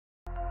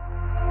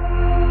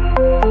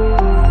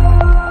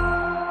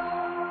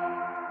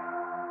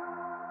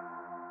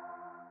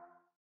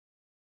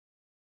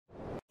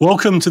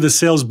Welcome to the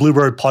Sales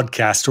Bluebird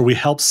podcast, where we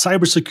help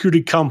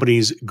cybersecurity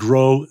companies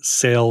grow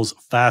sales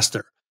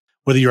faster.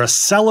 Whether you're a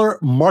seller,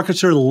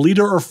 marketer,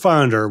 leader, or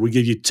founder, we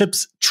give you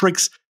tips,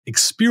 tricks,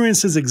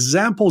 experiences,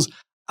 examples,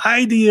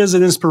 ideas,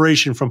 and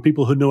inspiration from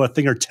people who know a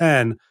thing or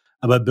 10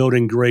 about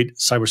building great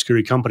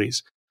cybersecurity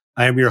companies.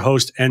 I am your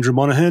host, Andrew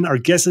Monahan. Our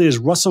guest today is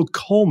Russell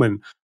Coleman,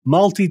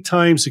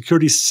 multi-time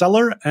security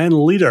seller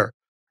and leader.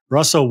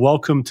 Russell,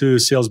 welcome to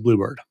Sales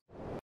Bluebird.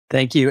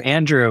 Thank you,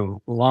 Andrew,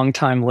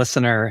 longtime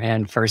listener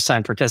and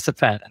first-time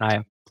participant, and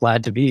I'm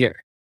glad to be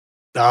here.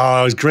 Oh,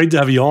 it was great to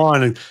have you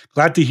on, and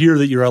glad to hear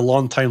that you're a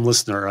longtime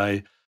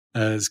listener.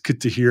 It's good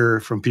to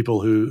hear from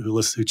people who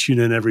listen, who tune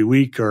in every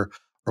week or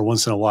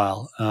once in a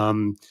while.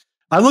 I'm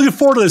looking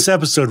forward to this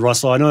episode,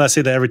 Russell. I know I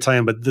say that every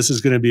time, but this is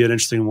going to be an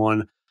interesting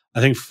one. I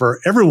think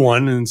for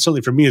everyone, and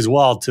certainly for me as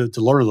well, to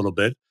learn a little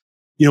bit.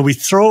 You know, we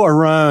throw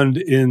around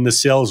in the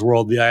sales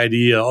world the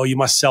idea, oh, you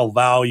must sell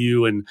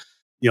value, and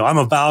I'm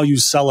a value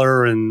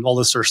seller and all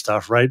this sort of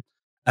stuff, right?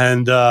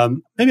 And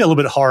maybe a little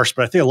bit harsh,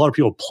 but I think a lot of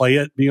people play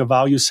it being a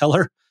value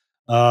seller.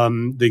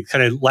 They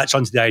kind of latch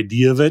onto the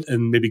idea of it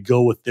and maybe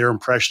go with their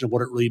impression of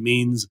what it really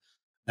means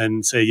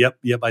and say, yep,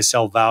 I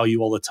sell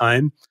value all the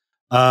time.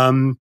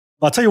 I'll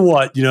tell you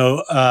what,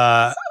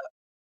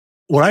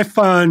 what I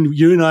found,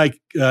 you and I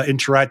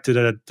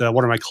interacted at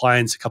one of my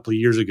clients a couple of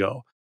years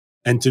ago.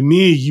 And to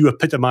me, you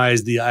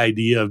epitomized the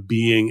idea of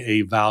being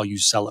a value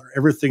seller.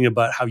 Everything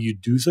about how you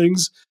do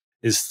things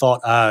is thought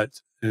out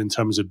in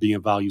terms of being a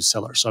value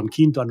seller. So I'm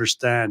keen to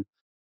understand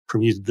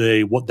from you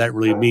today what that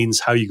really means,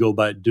 how you go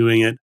about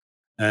doing it,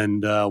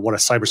 and what a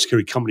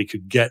cybersecurity company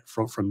could get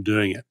from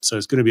doing it. So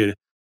it's going to be an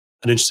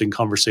interesting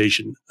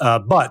conversation.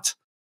 But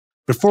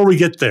before we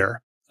get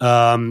there,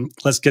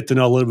 let's get to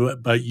know a little bit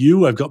about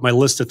you. I've got my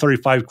list of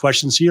 35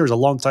 questions here. As a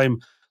longtime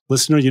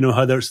listener, you know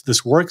how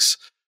this works.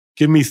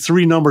 Give me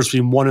 3 numbers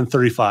between 1 and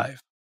 35.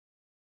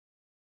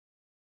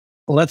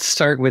 Let's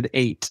start with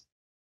 8.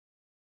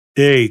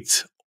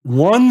 8.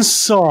 One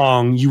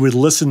song you would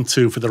listen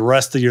to for the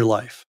rest of your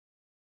life.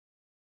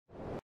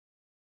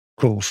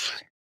 Oof.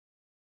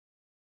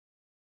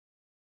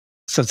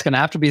 So it's going to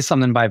have to be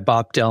something by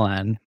Bob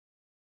Dylan.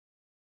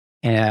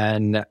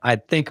 And I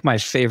think my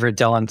favorite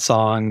Dylan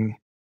song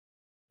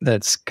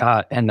that's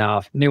got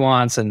enough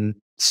nuance and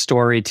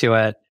story to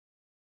it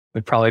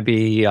would probably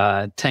be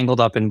Tangled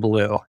Up in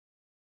Blue.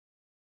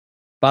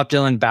 Bob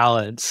Dylan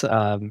ballads.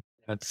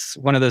 It's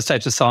one of those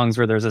types of songs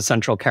where there's a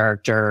central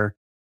character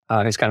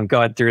who's kind of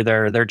going through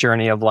their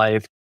journey of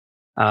life,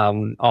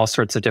 all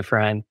sorts of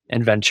different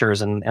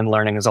adventures and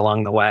learnings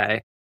along the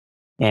way.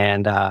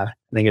 And I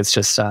think it's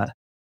just a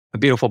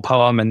beautiful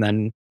poem, and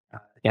then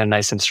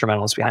nice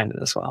instrumentals behind it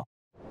as well.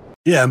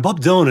 Yeah, and Bob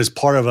Dylan is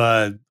part of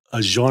a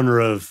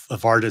genre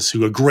of artists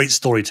who are great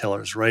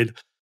storytellers, right?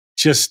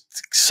 Just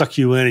suck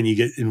you in and you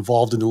get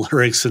involved in the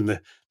lyrics and the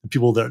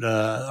people that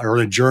are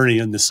on a journey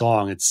in the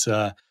song. It's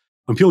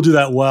when people do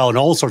that well in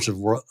all sorts of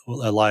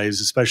lives,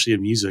 especially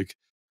in music,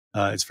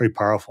 it's very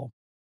powerful.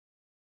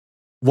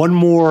 One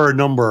more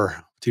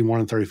number between 1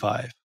 and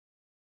 35.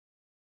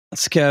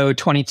 Let's go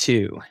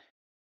 22.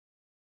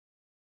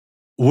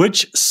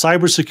 Which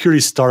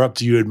cybersecurity startup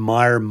do you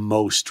admire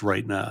most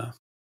right now?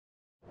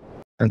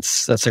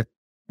 That's a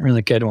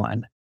really good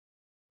one.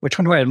 Which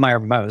one do I admire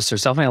most?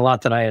 There's definitely a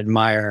lot that I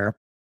admire.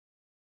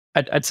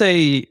 I'd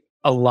say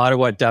a lot of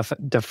what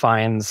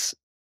defines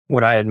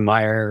what I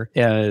admire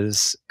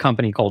is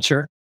company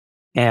culture.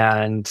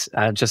 And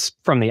just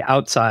from the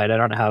outside, I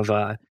don't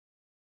have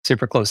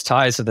super close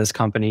ties to this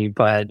company,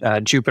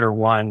 but Jupiter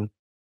One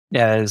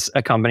is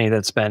a company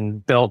that's been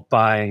built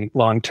by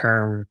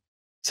long-term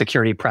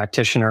security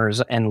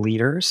practitioners and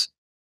leaders.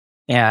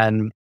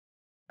 And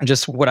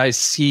just what I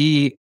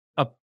see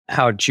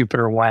how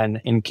Jupiter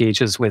One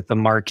engages with the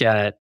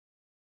market,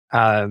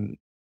 they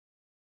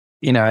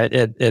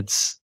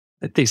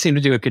seem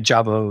to do a good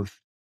job of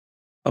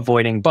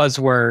avoiding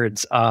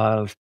buzzwords,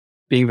 of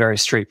being very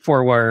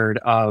straightforward,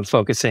 of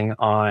focusing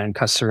on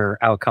customer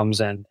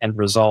outcomes and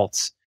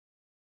results.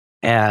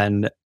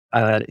 And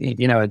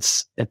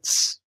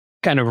it's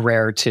kind of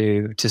rare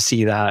to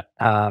see that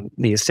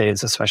these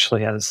days,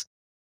 especially as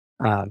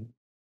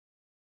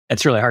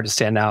it's really hard to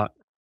stand out.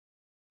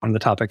 One of the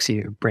topics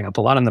you bring up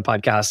a lot on the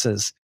podcast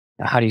is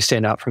how do you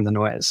stand out from the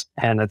noise?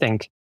 And I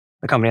think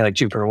a company like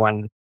Jupiter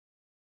One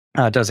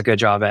does a good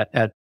job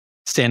at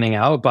standing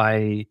out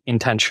by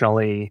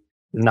intentionally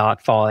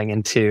not falling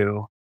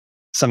into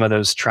some of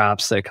those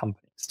traps that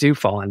companies do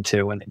fall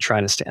into when they try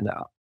to stand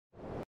out.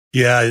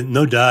 Yeah,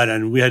 no doubt.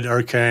 And we had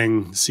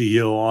Erkang,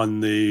 CEO,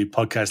 on the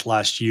podcast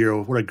last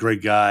year. What a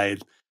great guy.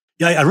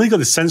 Yeah, I really got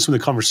the sense from the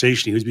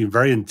conversation he was being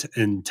very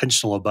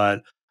intentional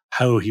about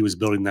how he was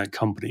building that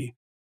company.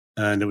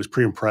 And it was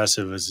pretty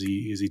impressive as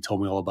he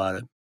told me all about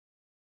it.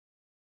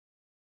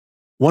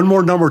 One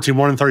more number between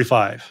 1 and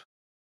 35.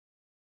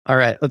 All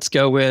right, let's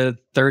go with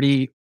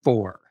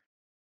 34.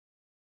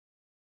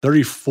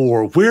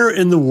 34. Where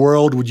in the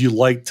world would you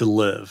like to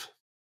live?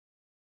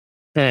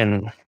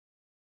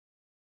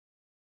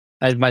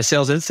 My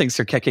sales instincts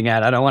are kicking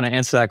in. I don't want to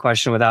answer that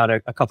question without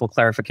a couple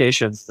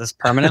clarifications. Is this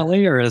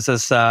permanently, or is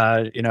this,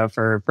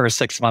 for a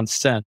 6 month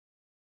stint?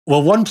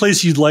 Well, one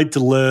place you'd like to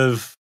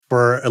live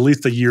for at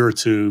least a year or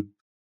two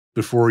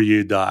before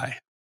you die.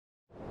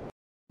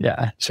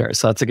 Yeah, sure.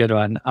 So that's a good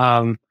one.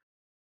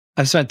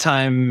 I've spent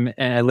time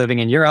living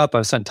in Europe.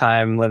 I've spent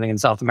time living in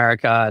South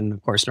America, and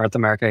of course North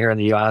America here in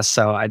the U.S.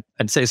 So I'd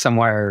say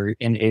somewhere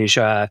in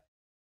Asia.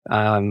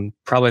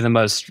 Probably the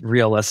most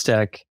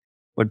realistic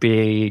would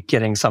be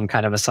getting some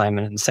kind of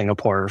assignment in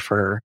Singapore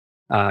for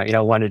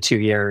 1 to 2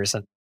 years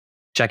and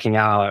checking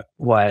out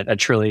what a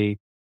truly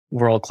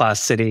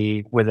world-class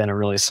city within a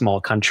really small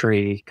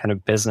country kind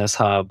of business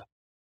hub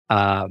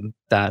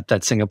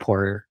that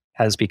Singapore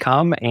has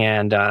become.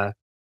 And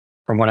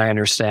from what I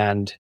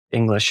understand,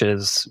 English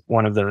is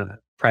one of the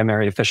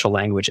primary official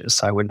languages,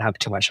 so I wouldn't have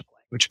too much of a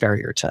language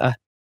barrier to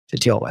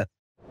deal with.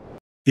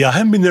 Yeah, I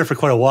haven't been there for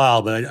quite a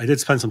while, but I did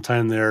spend some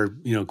time there,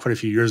 quite a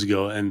few years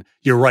ago. And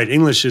you're right,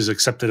 English is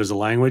accepted as a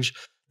language.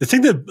 The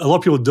thing that a lot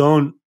of people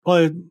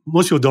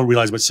most people don't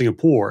realize about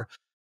Singapore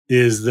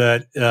is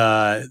that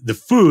the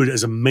food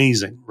is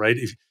amazing, right?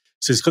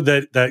 So it's got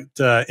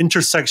that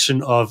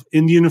intersection of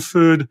Indian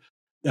food,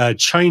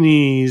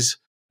 Chinese,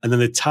 and then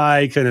the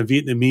Thai kind of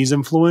Vietnamese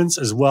influence,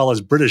 as well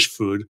as British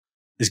food.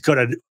 It's got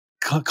a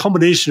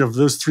combination of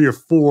those three or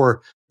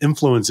four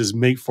influences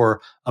make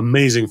for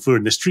amazing food.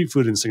 And the street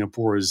food in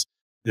Singapore is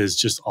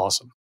just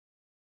awesome.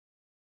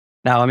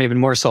 Now I'm even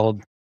more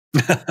sold.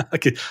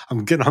 Okay,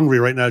 I'm getting hungry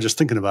right now just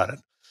thinking about it.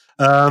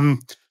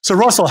 So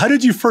Russell, how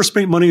did you first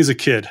make money as a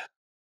kid?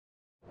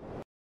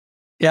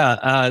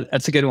 Yeah,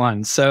 that's a good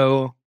one.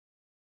 So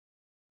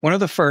one of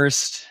the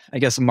first, I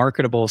guess,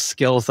 marketable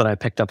skills that I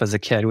picked up as a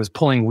kid was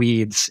pulling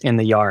weeds in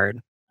the yard.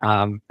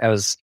 It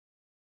was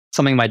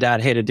something my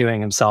dad hated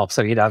doing himself,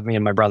 so he'd have me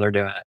and my brother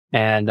do it.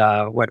 And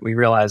what we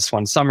realized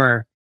one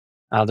summer,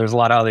 there's a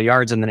lot of other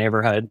yards in the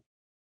neighborhood,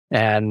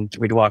 and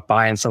we'd walk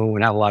by and someone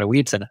would have a lot of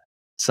weeds in it.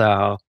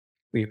 So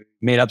we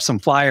made up some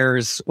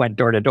flyers, went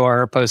door to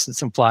door, posted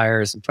some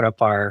flyers, and put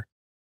up our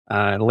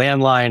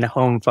landline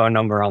home phone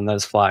number on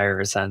those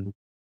flyers, and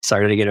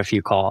started to get a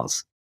few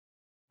calls.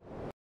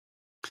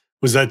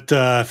 Was that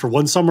for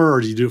one summer,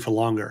 or did you do it for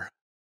longer?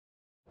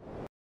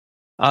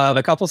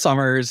 A couple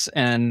summers,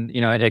 and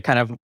it kind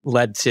of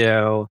led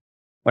to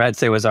what I'd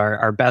say was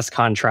our best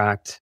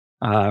contract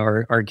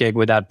or gig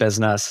with that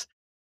business.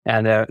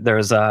 And there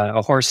was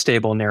a horse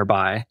stable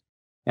nearby,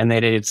 and they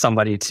needed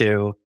somebody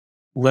to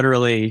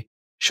literally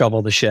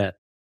shovel the shit.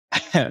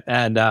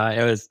 And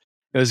it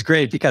was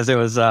great because it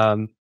was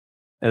a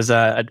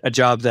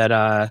job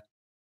that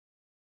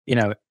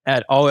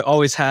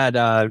always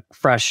had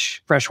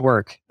fresh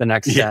work the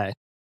next day.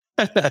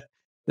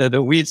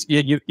 The weeds,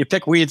 you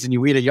pick weeds and you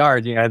weed a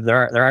yard.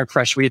 There aren't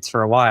fresh weeds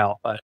for a while,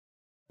 but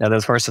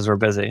those horses were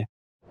busy.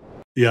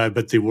 Yeah, I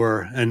bet they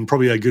were, and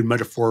probably a good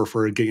metaphor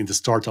for getting into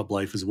startup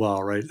life as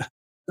well, right?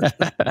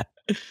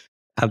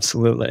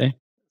 Absolutely.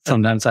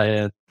 Sometimes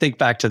I think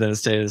back to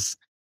those days.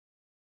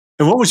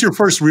 And what was your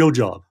first real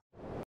job?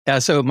 Yeah,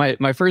 so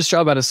my first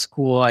job out of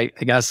school, I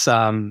guess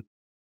I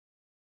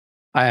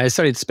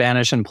studied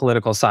Spanish and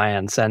political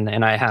science,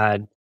 and I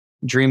had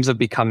dreams of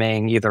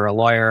becoming either a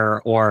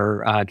lawyer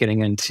or getting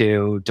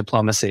into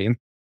diplomacy,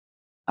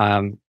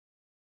 kind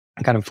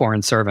of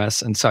foreign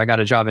service. And so I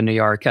got a job in New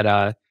York at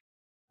a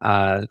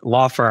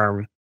law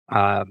firm.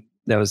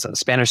 There was a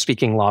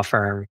Spanish-speaking law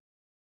firm,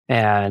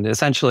 and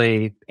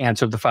essentially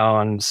answered the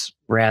phones,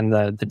 ran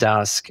the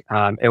desk.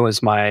 It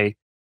was my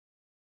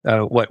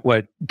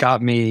what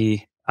got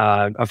me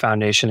a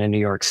foundation in New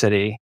York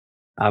City.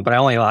 But I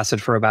only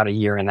lasted for about a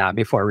year in that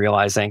before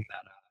realizing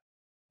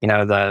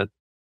that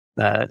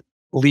the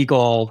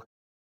legal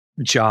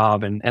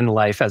job and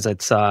life as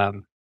it's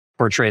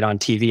portrayed on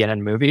TV and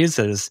in movies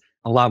is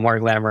a lot more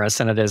glamorous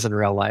than it is in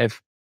real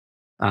life.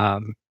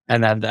 And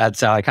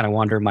that's how I kind of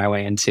wandered my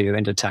way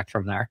into tech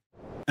from there.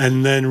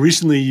 And then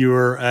recently you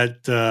were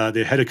at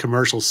the head of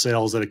commercial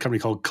sales at a company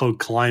called Code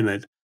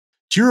Climate.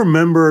 Do you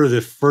remember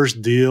the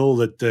first deal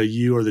that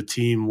you or the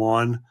team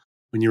won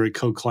when you were at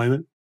Code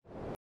Climate?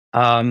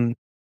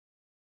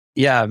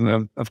 Yeah,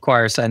 of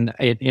course. And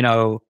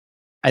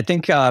I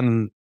think I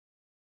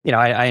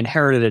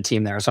inherited a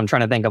team there, so I'm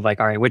trying to think of all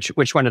right,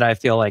 which one did I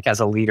feel like as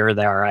a leader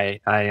there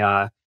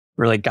I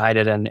really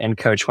guided and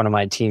coached one of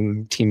my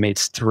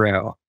teammates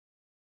through.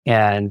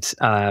 And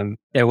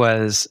it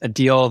was a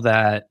deal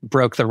that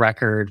broke the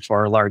record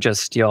for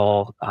largest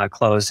deal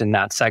closed in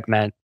that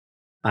segment.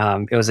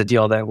 It was a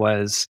deal that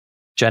was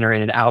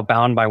generated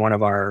outbound by one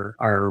of our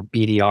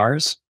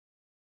BDRs,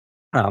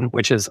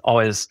 which is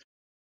always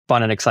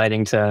fun and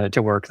exciting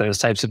to work those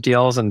types of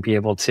deals and be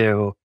able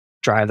to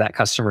drive that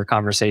customer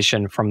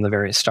conversation from the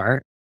very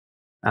start.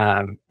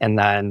 And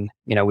then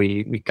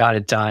we got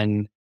it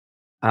done.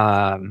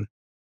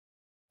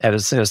 It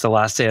was the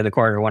last day of the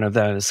quarter, one of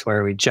those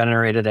where we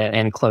generated it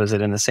and closed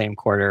it in the same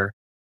quarter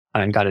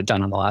and got it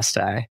done on the last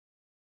day.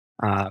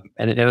 And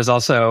it was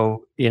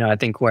also, I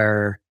think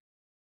where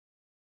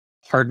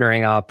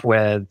partnering up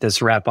with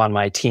this rep on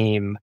my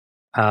team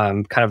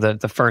kind of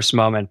the first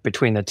moment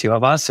between the two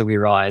of us. So we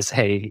realized,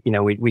 hey,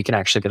 we can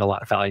actually get a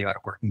lot of value out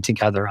of working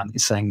together on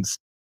these things,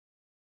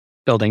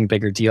 building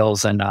bigger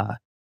deals and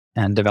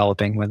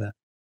developing with it.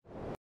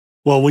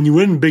 Well, when you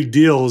win big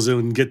deals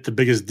and get the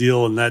biggest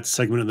deal in that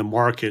segment of the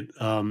market,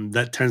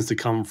 that tends to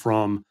come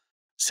from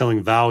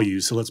selling value.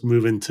 So let's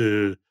move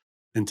into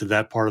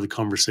that part of the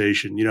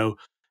conversation. And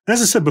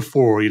as I said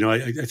before,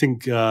 I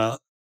think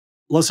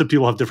lots of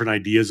people have different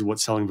ideas of what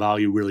selling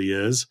value really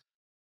is.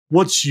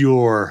 What's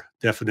your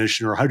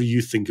definition, or how do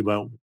you think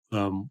about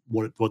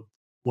what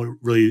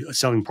really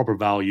selling proper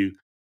value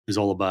is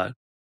all about?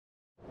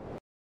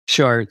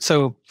 Sure.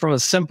 So from a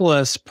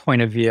simplest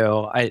point of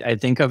view, I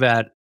think of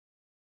it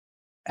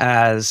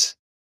as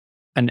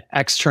an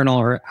external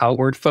or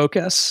outward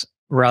focus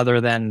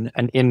rather than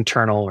an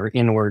internal or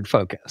inward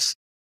focus.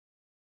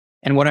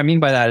 And what I mean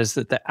by that is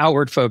that the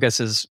outward focus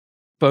is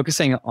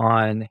focusing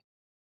on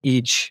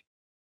each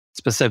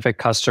specific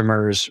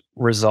customer's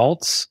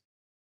results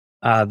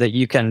that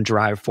you can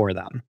drive for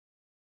them,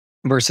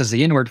 versus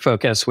the inward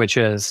focus, which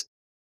is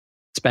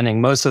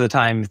spending most of the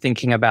time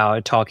thinking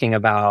about, talking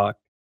about,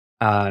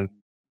 uh,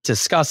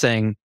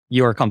 discussing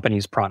your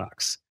company's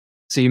products.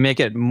 So you make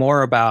it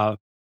more about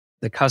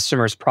the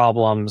customer's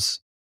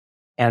problems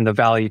and the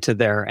value to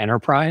their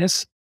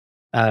enterprise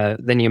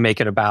than you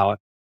make it about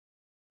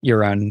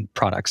your own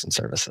products and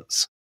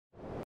services.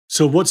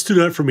 So what stood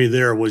out for me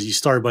there was you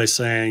started by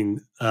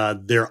saying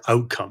their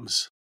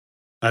outcomes,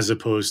 as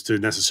opposed to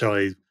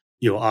necessarily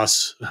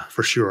us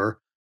for sure,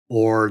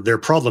 or their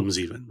problems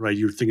even, right?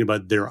 You're thinking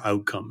about their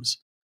outcomes.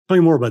 Tell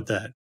me more about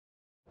that.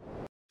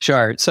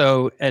 Sure.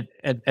 So at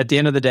the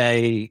end of the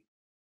day,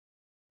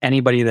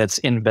 anybody that's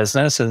in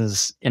business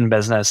is in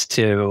business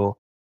to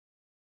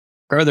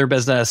grow their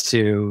business,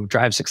 to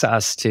drive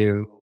success,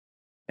 to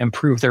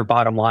improve their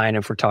bottom line.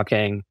 If we're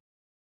talking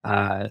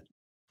uh,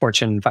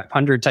 Fortune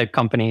 500 type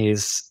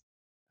companies,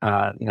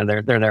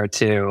 they're there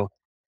to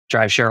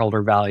drive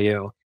shareholder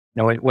value.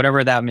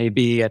 Whatever that may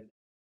be, it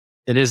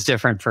is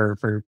different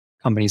for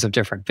companies of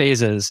different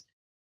phases.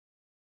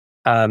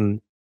 Um,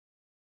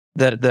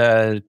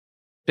 the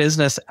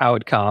business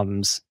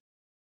outcomes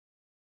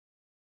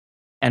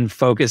and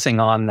focusing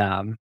on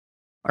them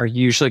are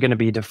usually going to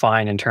be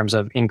defined in terms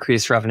of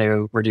increased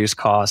revenue, reduced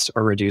cost,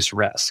 or reduced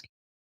risk.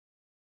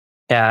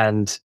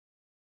 And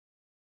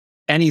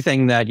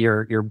anything that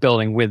you're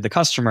building with the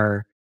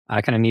customer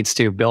kind of needs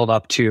to build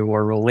up to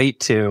or relate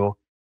to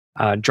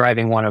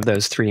driving one of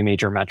those three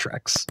major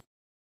metrics.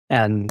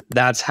 And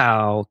that's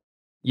how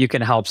you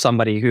can help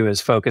somebody who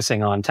is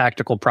focusing on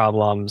tactical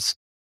problems,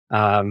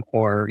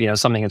 or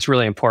something that's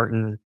really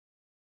important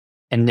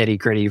and nitty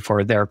gritty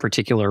for their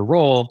particular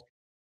role.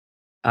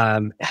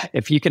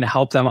 If you can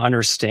help them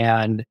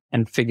understand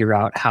and figure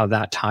out how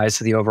that ties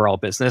to the overall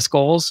business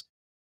goals,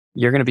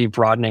 you're going to be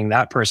broadening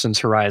that person's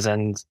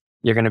horizons.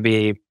 You're going to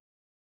be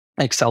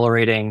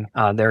accelerating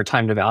their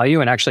time to value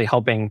and actually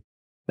helping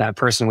that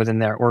person within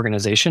their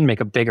organization make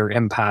a bigger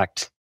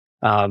impact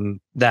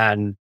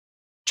than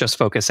just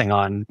focusing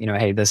on,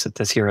 hey,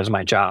 this here is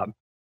my job.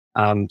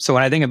 So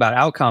when I think about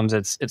outcomes,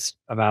 it's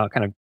about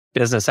kind of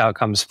business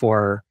outcomes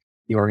for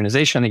the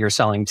organization that you're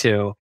selling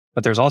to,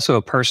 but there's also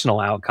a personal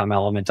outcome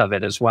element of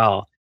it as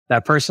well.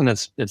 That person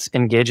that's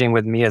engaging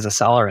with me as a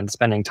seller and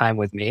spending time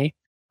with me,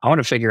 I want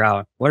to figure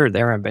out what are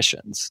their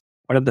ambitions,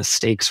 what are the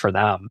stakes for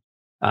them,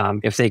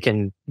 if they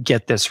can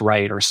get this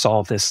right or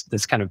solve this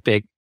kind of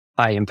big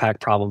high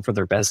impact problem for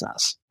their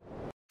business.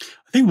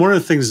 I think one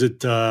of the things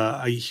that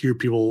I hear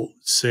people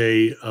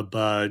say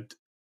about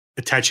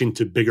attaching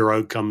to bigger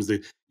outcomes,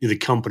 the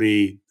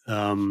company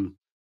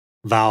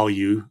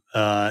value,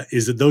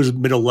 is that those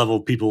middle level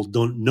people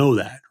don't know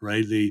that,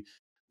 right?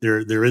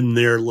 They're in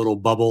their little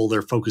bubble.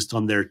 They're focused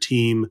on their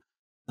team,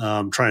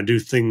 trying to do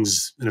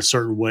things in a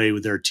certain way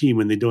with their team,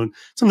 and they don't.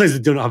 Sometimes they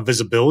don't have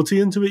visibility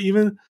into it,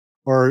 even,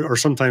 or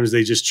sometimes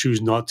they just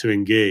choose not to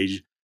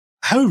engage.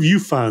 How have you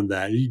found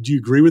that? Do you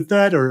agree with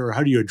that, or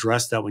how do you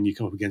address that when you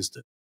come up against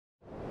it?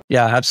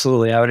 Yeah,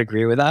 absolutely. I would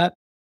agree with that.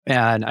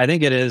 And I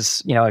think it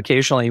is,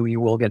 occasionally we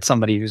will get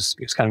somebody who's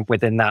kind of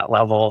within that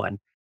level, and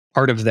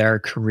part of their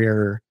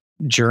career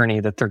journey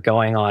that they're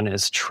going on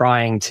is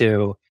trying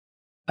to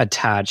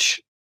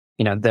attach,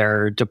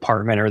 their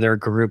department or their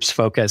group's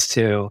focus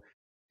to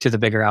the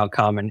bigger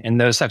outcome. And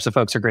those types of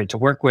folks are great to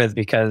work with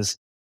because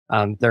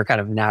they're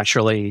kind of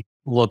naturally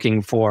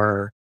looking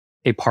for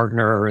a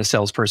partner or a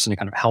salesperson to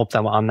kind of help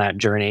them on that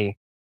journey.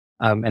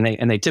 And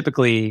they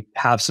typically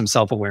have some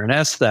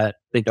self-awareness that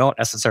they don't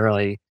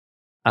necessarily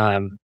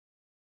um,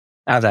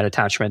 have that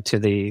attachment to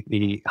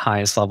the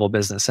highest level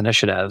business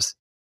initiatives.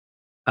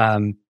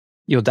 Um,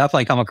 you'll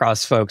definitely come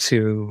across folks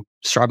who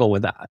struggle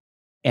with that.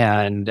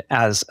 And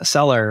as a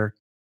seller,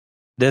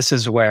 this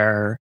is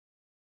where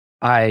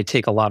I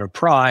take a lot of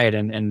pride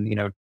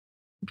and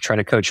try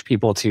to coach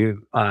people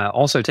to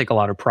also take a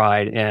lot of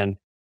pride in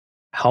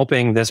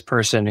helping this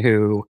person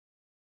who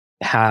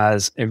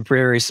has a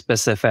very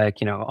specific,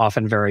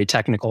 often very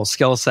technical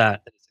skill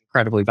set that's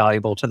incredibly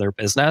valuable to their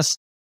business.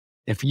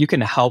 If you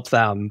can help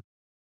them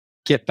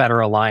get better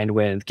aligned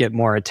with, get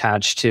more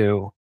attached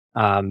to,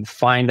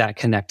 find that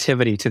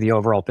connectivity to the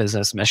overall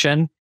business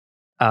mission.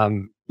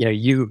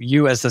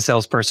 You as the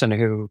salesperson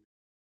who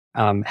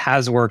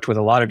has worked with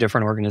a lot of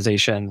different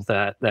organizations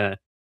that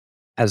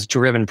has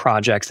driven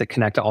projects that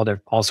connect to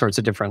all sorts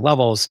of different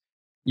levels,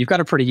 you've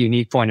got a pretty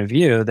unique point of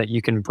view that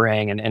you can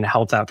bring and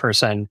help that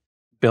person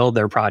build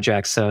their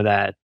projects so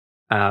that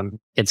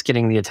it's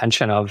getting the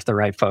attention of the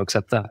right folks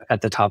at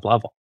the top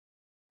level.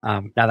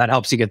 Now that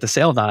helps you get the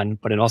sale done,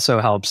 but it also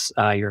helps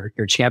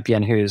your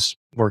champion who's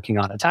working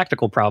on a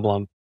tactical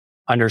problem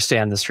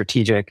understand the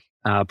strategic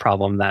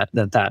problem that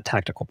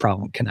tactical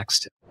problem connects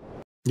to.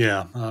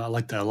 Yeah, I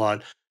like that a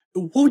lot.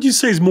 What would you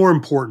say is more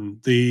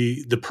important,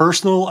 the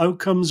personal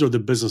outcomes or the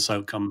business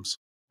outcomes?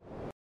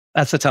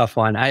 That's a tough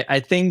one. I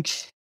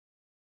think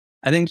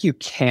you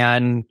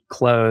can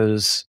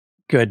close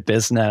good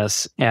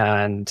business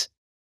and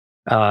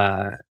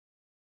uh,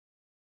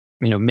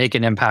 make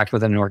an impact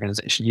within an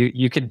organization.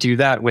 You could do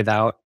that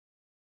without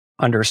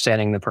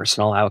understanding the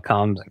personal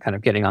outcomes and kind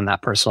of getting on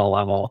that personal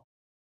level.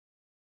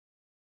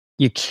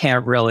 You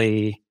can't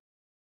really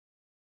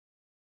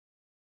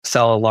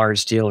sell a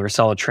large deal or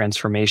sell a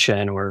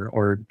transformation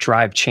or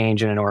drive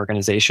change in an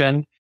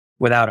organization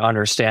without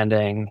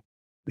understanding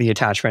the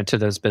attachment to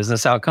those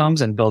business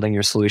outcomes and building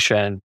your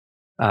solution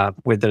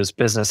with those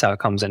business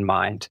outcomes in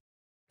mind.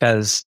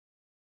 Because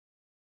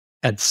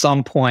at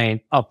some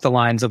point up the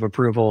lines of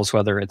approvals,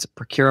 whether it's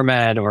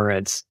procurement or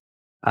it's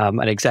an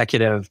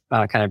executive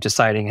kind of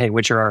deciding, hey,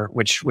 which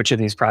of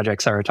these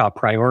projects are a top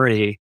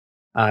priority,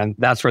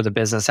 that's where the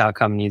business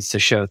outcome needs to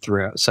show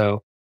through.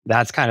 So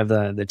that's kind of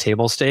the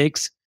table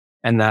stakes,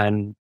 and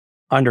then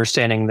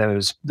understanding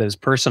those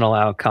personal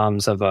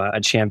outcomes of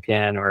a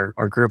champion or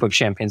group of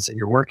champions that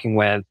you're working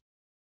with,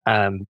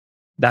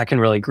 that can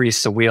really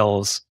grease the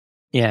wheels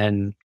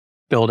in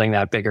building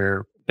that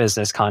bigger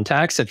business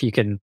context. If you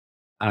can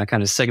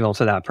kind of signal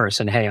to that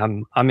person, hey,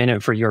 I'm in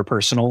it for your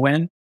personal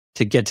win.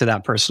 To get to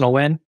that personal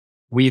win,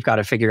 we've got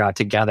to figure out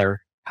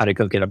together how to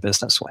go get a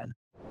business win.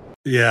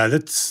 Yeah,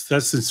 that's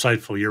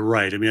insightful. You're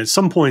right. I mean, at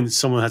some point,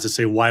 someone has to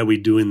say, "Why are we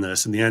doing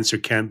this?" And the answer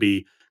can't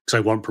be because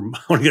I want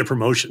to get a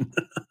promotion,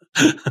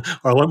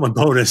 or I want my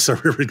bonus, or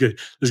whatever.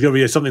 There's going to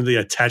be something they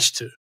attach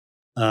to.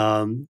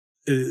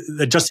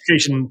 The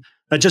justification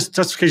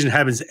justification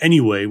happens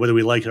anyway, whether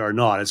we like it or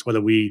not. It's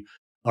whether we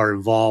are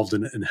involved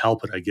and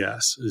help it. I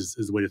guess is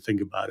the way to think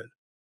about it.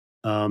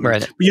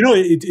 Right. But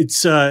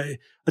it's I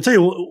tell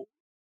you,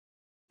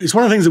 it's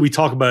one of the things that we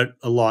talk about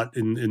a lot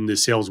in the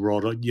sales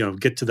world.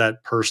 Get to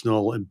that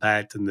personal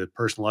impact and the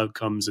personal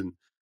outcomes and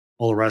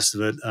all the rest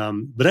of it.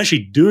 But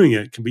actually doing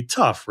it can be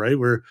tough, right?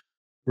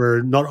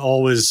 We're not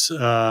always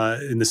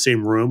in the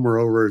same room. We're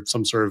over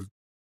some sort of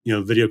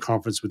video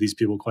conference with these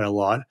people quite a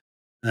lot.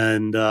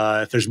 And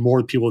if there's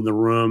more people in the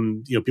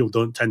room, people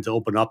don't tend to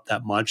open up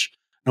that much.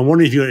 I'm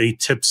wondering if you have any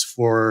tips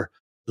for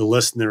the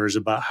listeners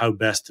about how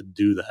best to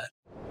do that.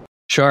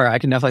 Sure, I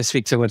can definitely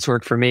speak to what's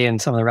worked for me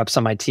and some of the reps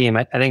on my team.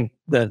 I think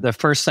the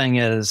first thing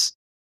is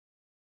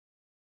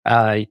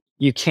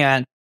you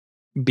can't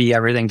be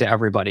everything to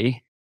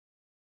everybody.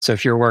 So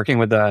if you're working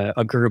with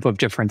a group of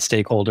different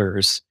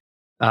stakeholders,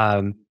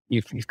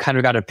 you've kind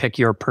of got to pick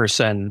your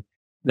person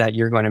that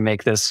you're going to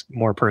make this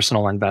more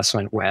personal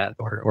investment with,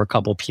 or a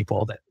couple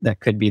people that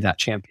could be that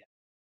champion.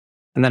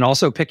 And then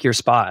also pick your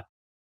spot.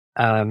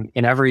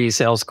 In every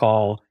sales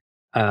call,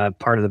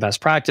 part of the best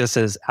practice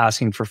is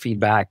asking for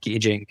feedback,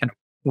 gauging kind of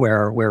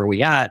where are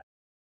we at?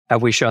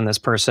 Have we shown this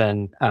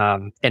person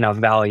enough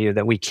value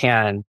that we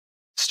can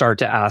start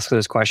to ask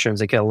those questions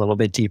that get a little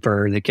bit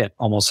deeper, that get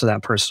almost to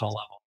that personal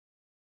level?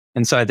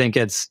 And so I think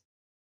it's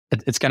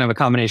kind of a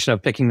combination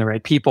of picking the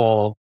right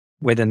people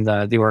within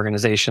the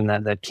organization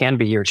that can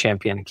be your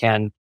champion,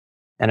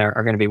 and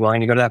are going to be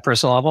willing to go to that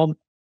personal level,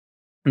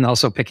 and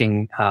also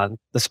picking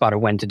the spot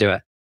of when to do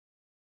it.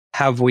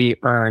 Have we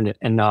earned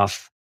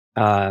enough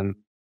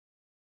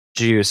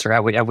juice, or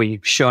have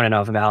we shown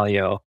enough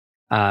value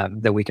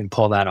that we can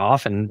pull that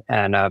off and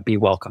be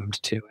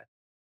welcomed to it?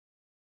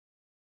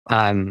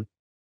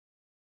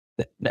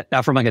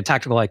 Now, from like a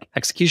tactical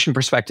execution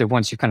perspective,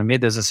 once you've kind of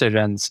made those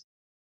decisions,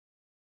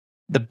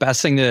 the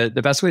best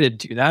way to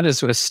do that is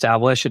to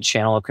establish a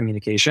channel of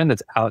communication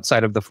that's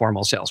outside of the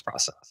formal sales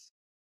process.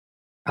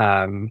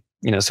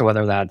 So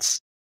whether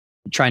that's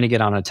trying to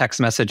get on a text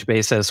message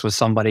basis with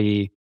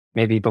somebody,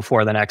 maybe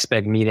before the next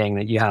big meeting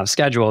that you have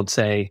scheduled,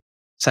 send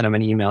them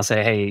an email,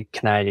 say, hey,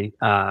 can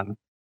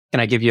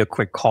I give you a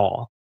quick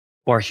call?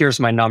 Or here's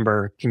my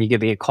number. Can you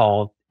give me a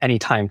call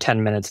anytime,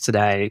 10 minutes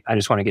today? I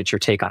just want to get your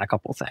take on a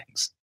couple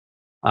things.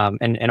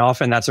 And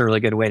often that's a really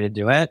good way to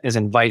do it, is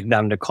invite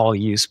them to call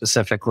you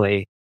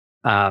specifically,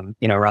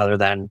 rather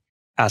than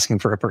asking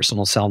for a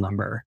personal cell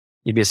number.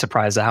 You'd be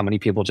surprised at how many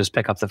people just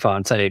pick up the phone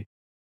and say,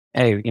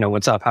 hey,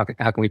 what's up? How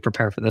can we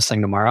prepare for this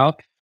thing tomorrow?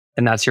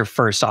 And that's your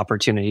first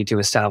opportunity to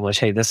establish,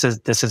 hey, this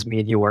is me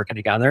and you working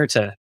together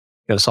to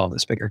go solve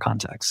this bigger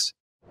context.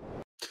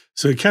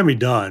 So it can be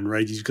done,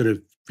 right? You've got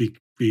to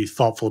be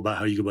thoughtful about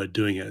how you go about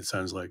doing it. It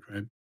sounds like,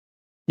 right?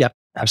 Yep,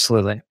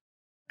 absolutely.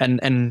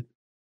 And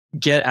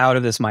get out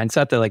of this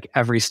mindset that like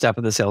every step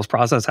of the sales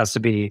process has to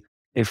be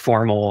a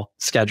formal,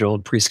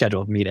 scheduled,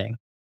 pre-scheduled meeting.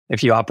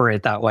 If you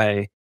operate that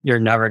way, you're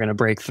never going to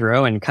break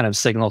through and kind of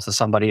signal to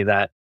somebody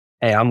that,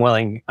 hey, I'm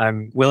willing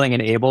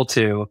and able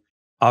to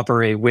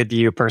operate with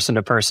you person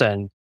to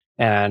person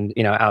and,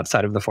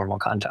 outside of the formal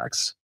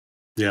context.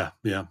 Yeah,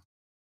 yeah.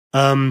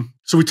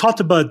 So we talked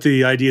about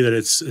the idea that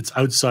it's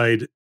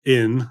outside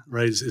in,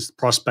 right? It's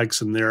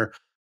prospects and their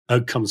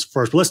outcomes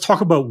first. But let's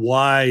talk about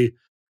why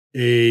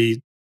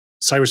a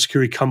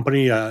cybersecurity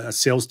company, a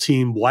sales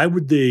team, why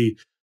would they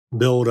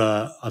build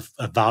a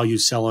value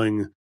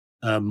selling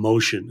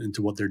motion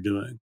into what they're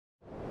doing?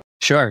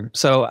 Sure.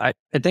 So I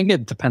think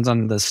it depends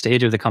on the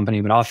stage of the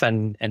company, but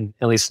often, and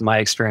at least in my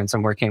experience,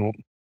 I'm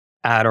working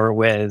at or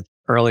with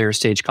earlier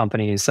stage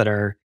companies that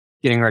are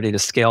getting ready to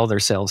scale their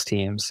sales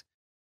teams.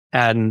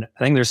 And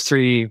I think there's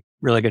three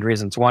really good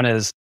reasons. One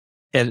is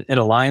it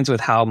aligns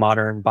with how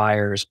modern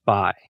buyers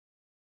buy.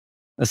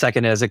 The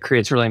second is it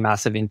creates really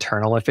massive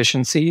internal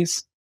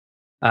efficiencies.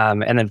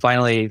 And then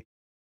finally,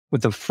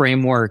 with the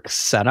framework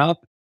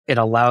setup, it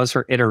allows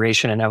for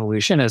iteration and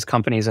evolution as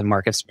companies and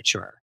markets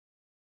mature.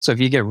 So if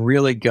you get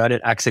really good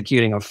at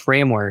executing a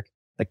framework,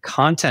 the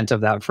content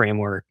of that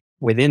framework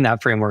within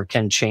that framework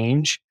can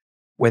change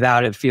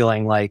without it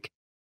feeling like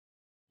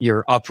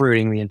you're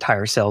uprooting the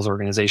entire sales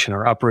organization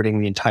or uprooting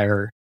the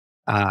entire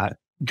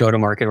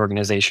go-to-market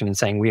organization and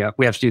saying we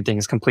have to do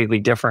things completely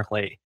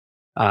differently.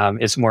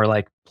 It's more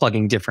like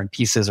plugging different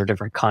pieces or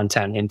different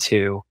content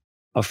into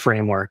a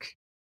framework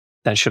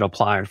that should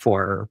apply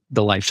for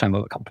the lifetime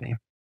of a company.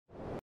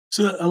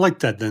 So I like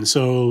that then.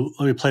 So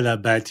let me play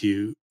that back to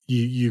you.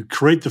 You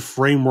create the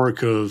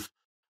framework of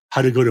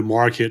how to go to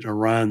market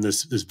around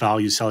this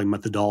value selling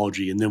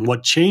methodology. And then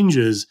what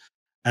changes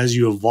as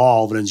you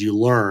evolve and as you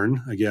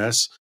learn, I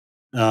guess,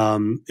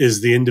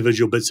 is the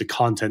individual bits of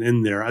content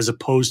in there as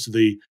opposed to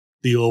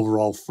the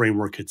overall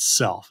framework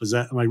itself.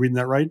 Am I reading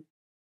that right?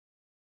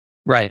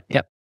 Right.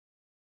 Yep.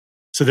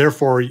 So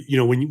therefore,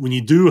 when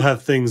you do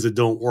have things that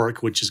don't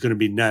work, which is going to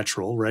be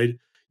natural, right?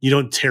 You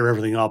don't tear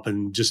everything up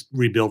and just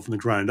rebuild from the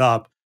ground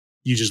up.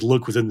 You just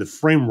look within the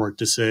framework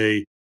to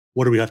say,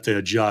 what do we have to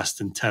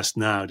adjust and test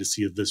now to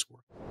see if this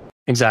works?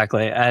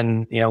 Exactly.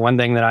 And one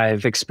thing that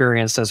I've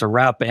experienced as a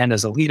rep and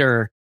as a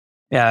leader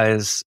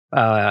is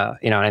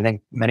and I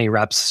think many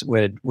reps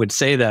would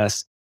say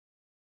this,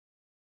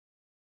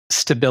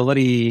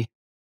 stability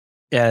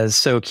is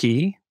so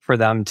key for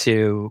them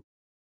to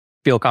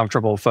feel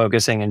comfortable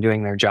focusing and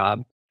doing their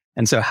job.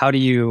 And so how do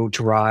you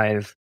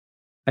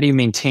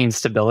maintain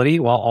stability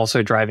while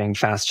also driving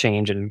fast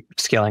change and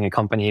scaling a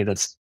company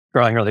that's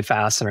growing really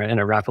fast in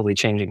a rapidly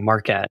changing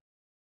market?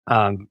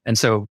 And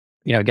so,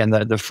 again,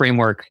 the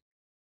framework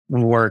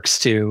works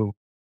to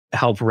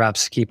help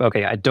reps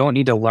okay, I don't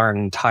need to learn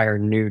an entire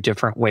new,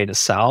 different way to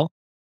sell,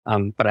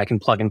 but I can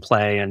plug and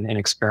play and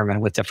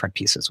experiment with different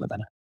pieces within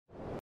it.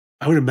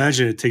 I would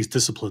imagine it takes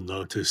discipline,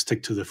 though, to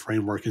stick to the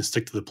framework and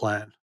stick to the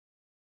plan.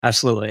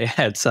 Absolutely.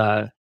 It's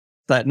that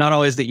not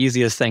always the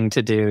easiest thing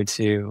to do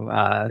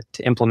to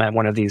implement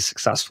one of these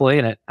successfully.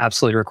 And it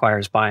absolutely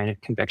requires buy-in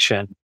and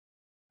conviction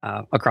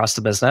across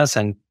the business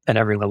and at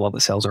every level of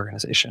the sales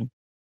organization.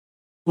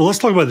 Well, let's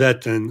talk about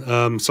that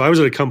then. So I was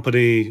at a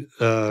company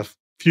a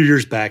few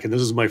years back, and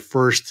this was my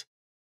first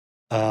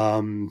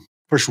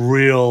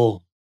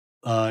real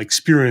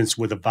experience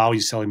with a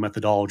value selling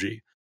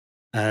methodology,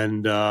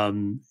 and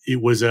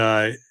it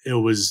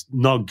was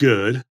not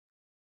good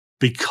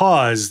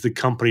because the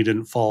company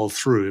didn't follow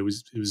through.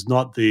 It was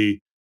not the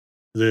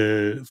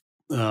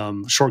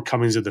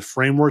shortcomings of the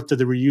framework that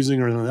they were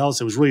using or anything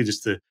else. It was really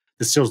just the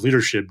sales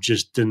leadership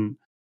just didn't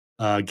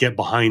get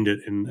behind it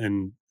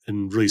and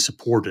really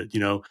support it.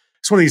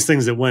 It's one of these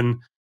things that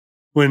when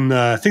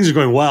things are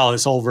going well,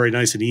 it's all very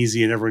nice and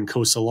easy and everyone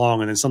coasts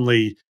along. And then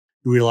suddenly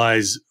you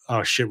realize,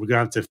 oh shit, we're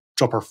going to have to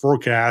drop our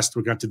forecast.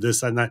 We're going to have to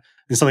this, that, and that.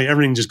 And suddenly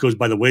everything just goes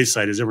by the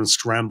wayside as everyone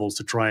scrambles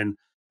to try and,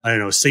 I don't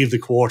know, save the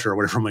quarter or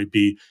whatever it might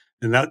be.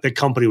 And that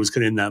company was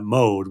kind of in that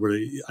mode where,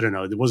 I don't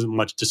know, there wasn't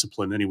much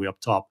discipline anyway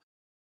up top.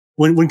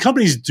 When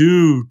companies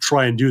do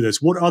try and do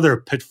this, what other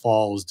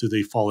pitfalls do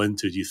they fall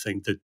into, do you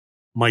think, that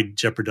might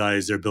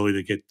jeopardize their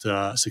ability to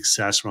get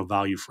success from a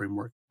value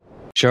framework?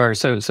 Sure.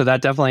 So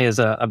that definitely is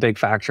a big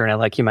factor. And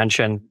like you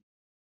mentioned,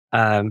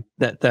 that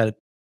the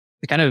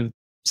kind of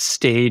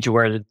stage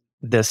where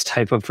this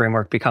type of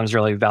framework becomes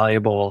really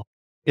valuable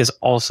is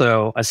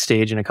also a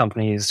stage in a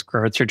company's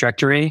growth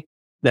trajectory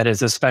that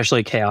is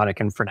especially chaotic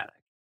and frenetic.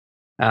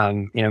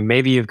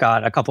 Maybe you've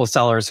got a couple of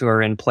sellers who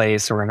are in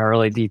place or an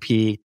early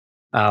VP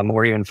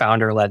or even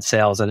founder-led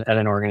sales at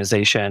an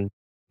organization,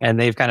 and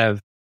they've kind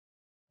of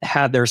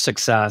had their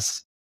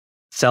success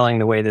selling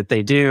the way that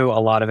they do.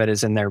 A lot of it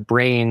is in their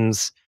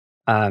brains.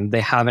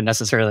 They haven't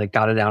necessarily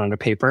got it down on a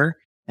paper.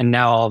 And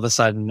now all of a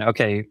sudden,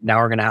 okay, now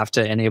we're going to have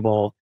to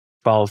enable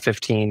 12,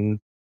 15,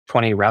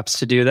 20 reps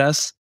to do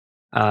this.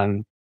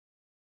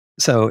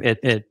 So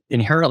it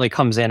inherently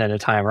comes in at a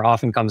time, or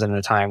often comes in at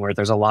a time where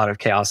there's a lot of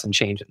chaos and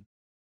change.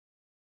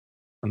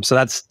 So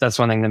that's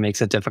one thing that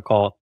makes it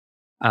difficult.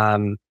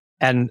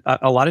 And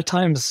a lot of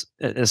times,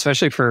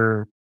 especially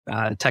for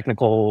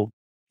technical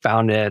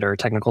founded or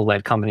technical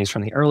led companies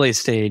from the early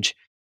stage,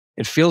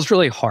 it feels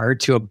really hard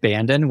to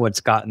abandon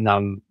what's gotten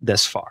them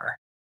this far,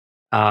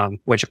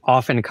 which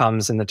often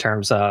comes in the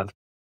terms of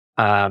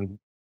um,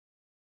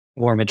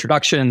 warm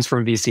introductions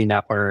from VC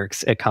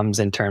networks. It comes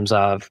in terms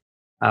of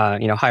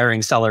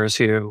hiring sellers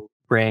who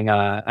bring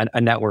a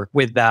network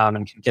with them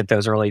and can get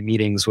those early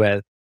meetings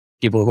with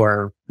people who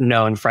are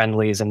known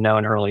friendlies and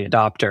known early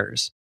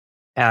adopters.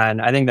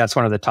 And I think that's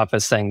one of the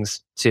toughest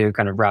things to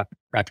kind of wrap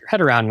your head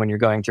around when you're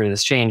going through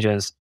this change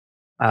is,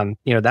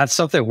 that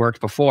stuff that worked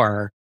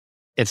before,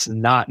 it's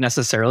not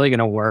necessarily going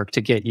to work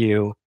to get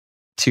you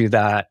to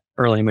that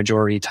early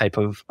majority type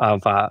of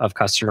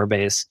customer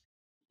base.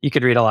 You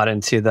could read a lot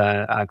into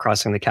the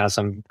crossing the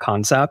chasm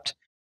concept,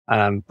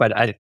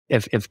 but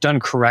if done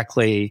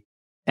correctly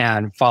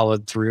and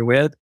followed through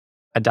with,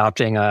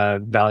 adopting a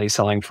value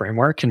selling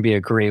framework can be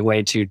a great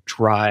way to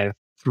drive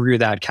through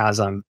that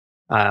chasm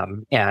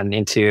and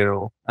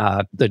into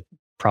the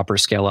proper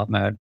scale up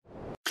mode.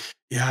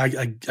 Yeah,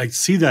 I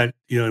see that,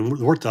 in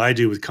the work that I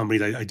do with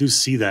companies, I do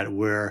see that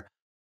where,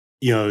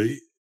 you know,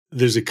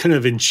 there's a kind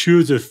of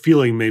intuitive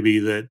feeling maybe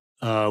that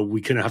we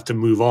kind of have to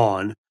move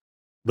on,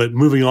 but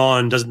moving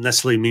on doesn't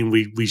necessarily mean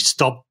we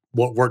stop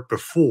what worked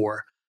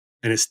before.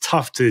 And it's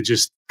tough to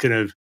just kind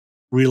of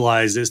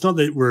realize that it's not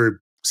that we're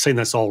saying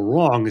that's all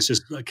wrong. It's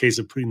just a case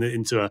of putting it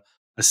into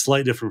a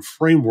slightly different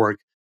framework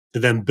to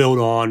then build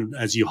on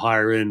as you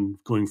hire in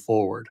going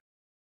forward.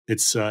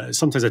 It's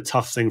sometimes a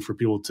tough thing for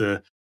people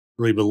to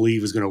really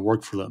believe is going to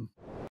work for them.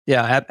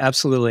 Yeah,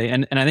 absolutely.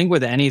 And I think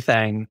with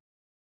anything,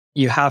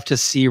 you have to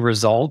see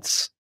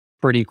results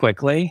pretty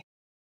quickly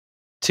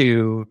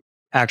to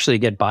actually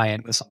get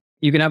buy-in with something.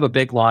 You can have a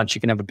big launch,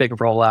 you can have a big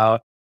rollout,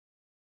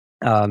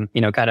 kind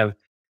of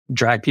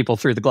drag people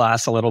through the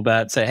glass a little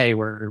bit, say, hey,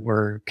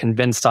 we're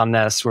convinced on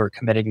this, we're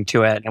committing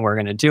to it, and we're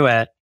going to do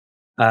it.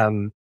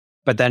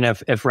 But then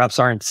if reps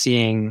aren't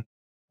seeing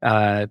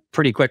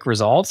pretty quick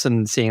results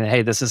and seeing that,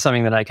 hey, this is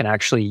something that I can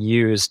actually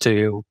use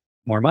to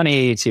more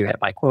money, to hit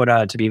my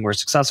quota, to be more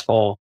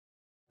successful,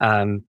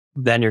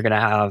 then you're going to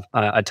have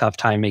a tough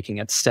time making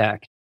it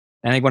stick.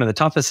 And I think one of the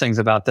toughest things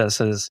about this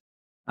is,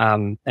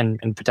 and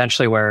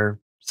potentially where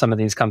some of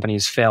these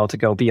companies fail to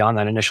go beyond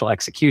that initial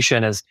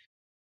execution is,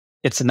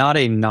 it's not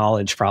a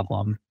knowledge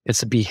problem.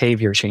 It's a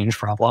behavior change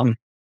problem.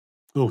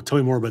 Oh, tell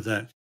me more about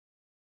that.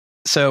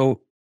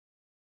 So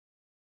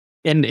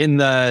in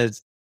the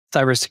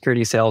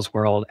cybersecurity sales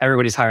world,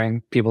 everybody's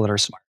hiring people that are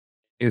smart,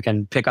 who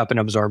can pick up and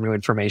absorb new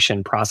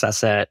information,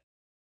 process it.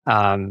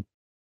 And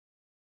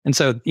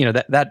so,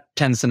 that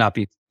tends to not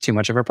be too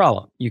much of a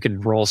problem. You can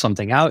roll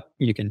something out.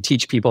 You can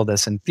teach people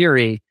this in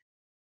theory.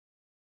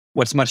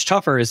 What's much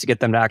tougher is to get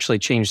them to actually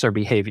change their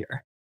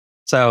behavior.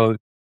 So,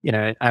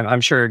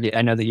 I'm sure,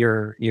 I know that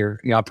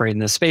you operate in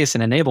this space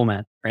in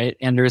enablement, right,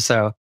 Andrew?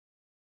 So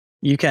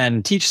you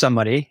can teach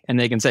somebody and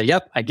they can say,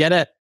 yep, I get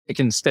it. It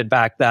can spit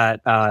back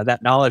that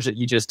knowledge that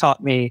you just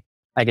taught me.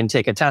 I can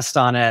take a test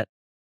on it.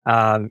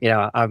 I'm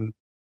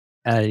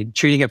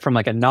treating it from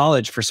like a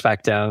knowledge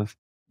perspective.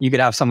 You could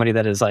have somebody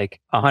that is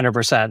like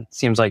 100%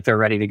 seems like they're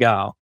ready to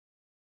go.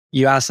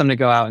 You ask them to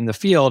go out in the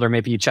field, or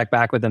maybe you check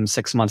back with them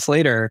 6 months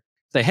later,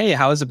 say, hey,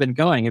 how has it been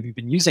going? Have you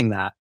been using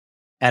that?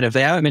 And if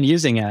they haven't been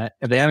using it,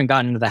 if they haven't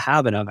gotten into the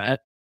habit of it,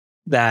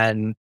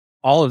 then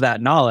all of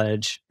that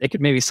knowledge, they could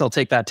maybe still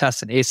take that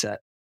test and ace it.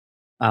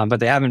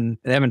 But they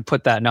haven't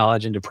put that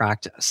knowledge into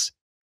practice.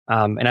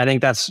 And I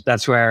think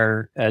that's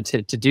where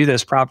to do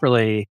this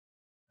properly,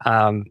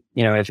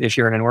 if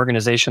you're in an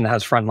organization that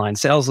has frontline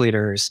sales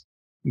leaders,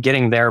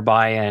 getting their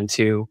buy-in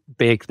to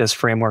bake this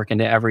framework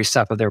into every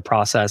step of their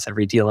process,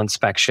 every deal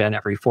inspection,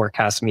 every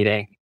forecast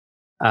meeting,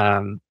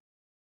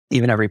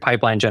 even every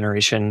pipeline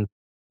generation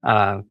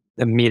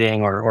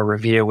meeting or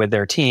review with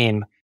their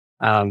team,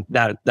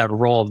 that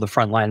role of the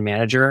frontline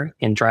manager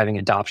in driving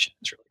adoption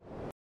is really.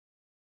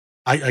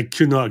 I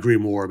could not agree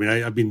more. I mean,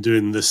 I've been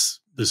doing this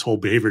whole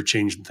behavior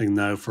change thing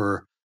now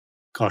for,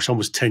 gosh,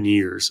 almost 10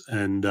 years.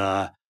 And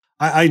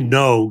I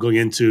know going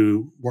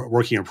into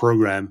working a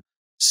program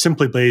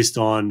simply based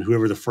on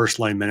whoever the first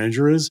line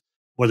manager is,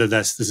 whether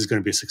this is going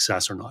to be a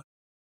success or not.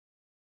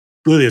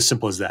 Really as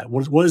simple as that.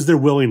 What is their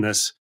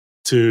willingness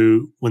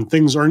to, when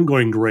things aren't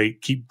going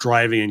great, keep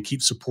driving and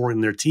keep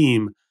supporting their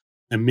team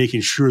and making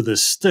sure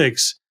this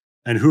sticks?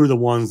 And who are the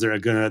ones that are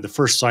going to, the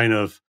first sign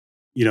of,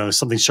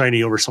 something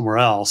shiny over somewhere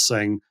else,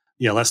 saying,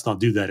 yeah, let's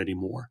not do that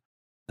anymore.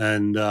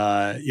 And,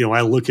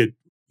 I look at,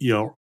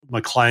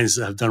 my clients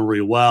that have done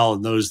really well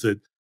and those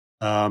that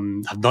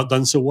have not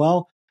done so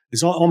well.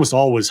 It's almost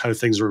always how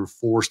things are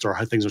enforced or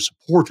how things are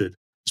supported.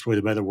 Is probably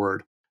the better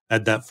word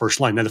at that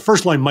first line. Now, the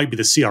first line might be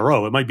the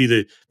CRO. It might be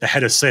the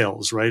head of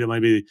sales, right? It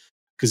might be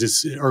because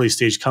it's early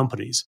stage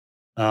companies.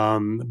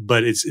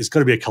 But it's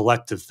going to be a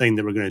collective thing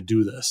that we're going to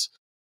do this.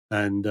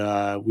 And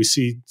we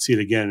see it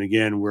again and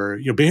again where,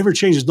 behavior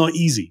change is not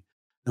easy.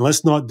 And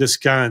let's not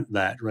discount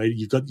that, right?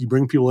 You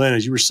bring people in,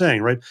 as you were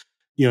saying, right?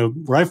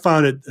 Where I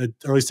found it at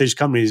early stage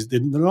companies,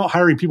 they're not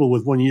hiring people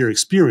with 1 year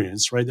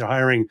experience, right? They're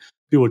hiring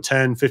people with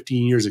 10,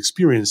 15 years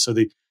experience. So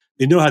they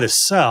know how to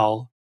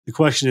sell. The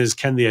question is,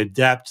 can they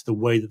adapt to the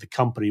way that the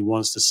company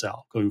wants to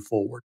sell going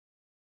forward?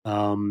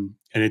 And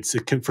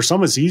for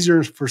some it's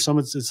easier, for some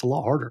it's a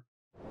lot harder.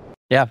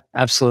 Yeah,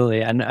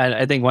 absolutely. And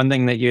I think one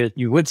thing that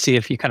you would see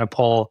if you kind of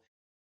pull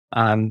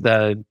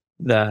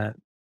the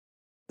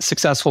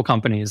successful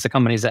companies, the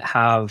companies that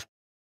have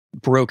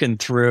broken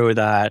through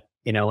that,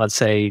 let's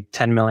say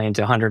 10 million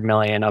to 100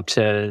 million up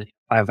to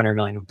 500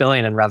 million,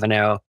 billion in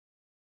revenue,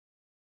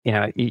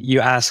 you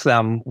ask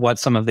them what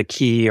some of the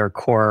key or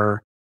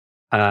core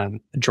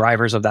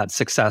drivers of that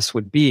success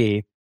would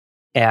be.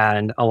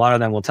 And a lot of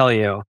them will tell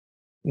you,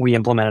 we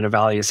implemented a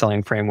value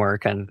selling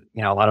framework. And,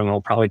 a lot of them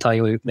will probably tell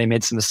you they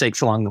made some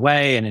mistakes along the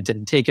way and it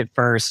didn't take it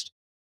first,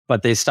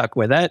 but they stuck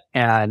with it.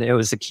 And it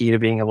was the key to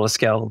being able to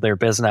scale their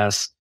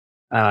business.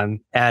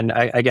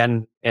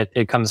 Again,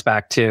 it comes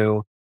back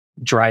to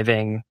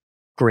driving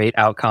great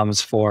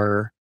outcomes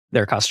for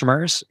their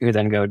customers, who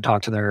then go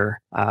talk to their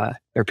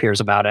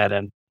peers about it,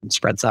 and it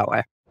spreads that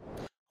way.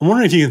 I'm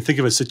wondering if you can think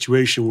of a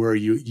situation where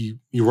you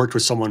worked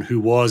with someone who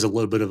was a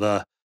little bit of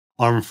a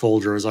arm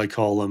folder, as I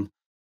call them,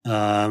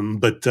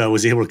 but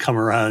was able to come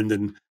around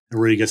and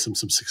really get some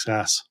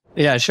success.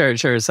 Yeah, sure.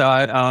 So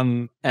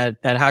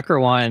at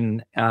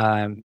HackerOne,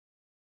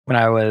 when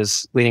I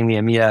was leading the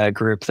EMEA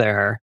group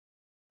there,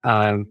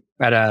 at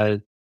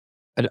a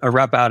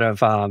rep out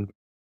of,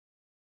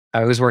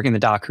 I was working the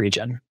DACH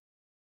region,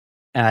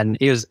 and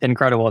he was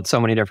incredible at so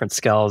many different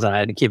skills, and I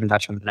had to keep in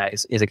touch with him.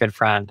 He's a good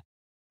friend.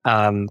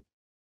 And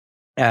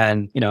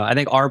I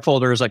think R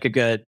folder is like a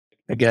good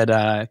way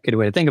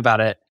to think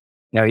about it.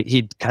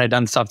 He'd kind of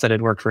done stuff that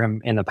had worked for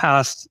him in the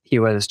past. He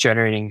was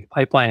generating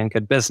pipeline and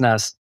good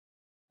business,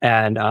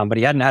 and but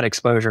he hadn't had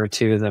exposure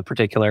to the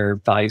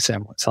particular value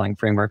selling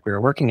framework we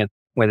were working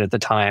with at the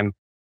time.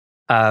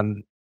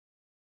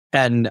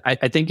 And I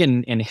think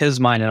in his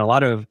mind, and a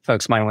lot of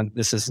folks' mind, when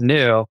this is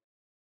new,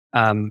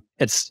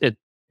 it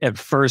at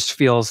first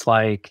feels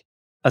like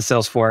a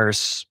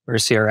Salesforce or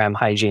CRM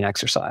hygiene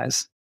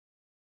exercise.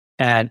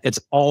 And it's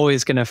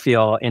always going to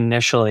feel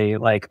initially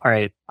like, all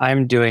right,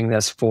 I'm doing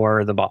this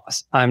for the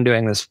boss. I'm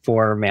doing this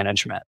for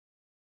management.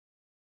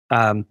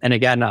 And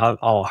again,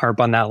 I'll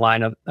harp on that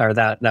line or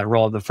that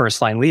role of the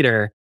first line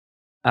leader.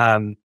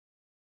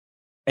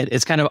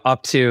 It's kind of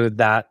up to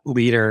that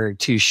leader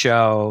to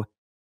show,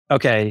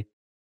 okay,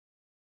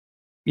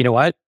 you know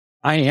what?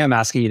 I am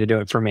asking you to do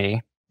it for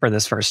me for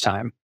this first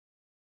time.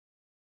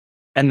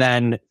 And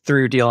then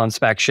through deal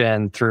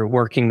inspection, through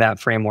working that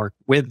framework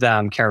with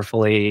them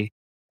carefully,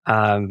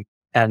 and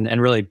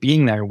really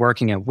being there,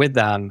 working it with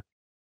them,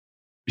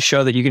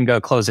 show that you can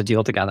go close a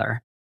deal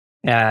together.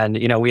 And,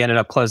 we ended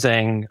up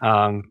closing,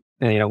 one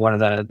of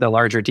the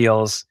larger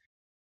deals,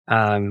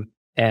 and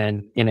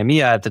in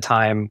EMEA at the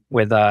time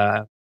with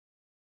a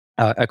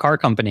car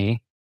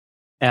company,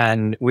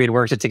 and we had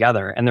worked it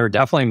together. And there were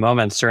definitely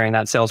moments during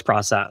that sales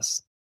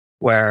process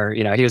where,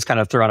 he was kind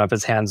of throwing up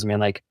his hands and being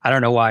like, I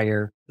don't know why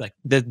you're like,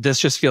 this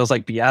just feels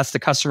like BS. The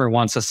customer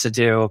wants us to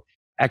do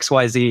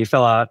XYZ,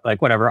 fill out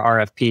like whatever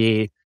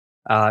RFP,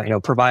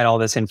 provide all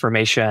this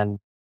information.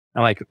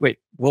 I'm like, wait,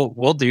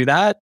 we'll do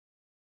that.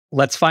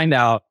 Let's find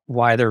out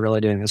why they're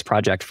really doing this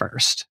project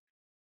first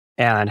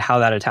and how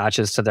that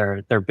attaches to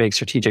their big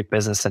strategic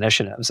business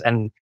initiatives.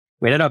 And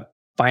we ended up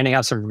finding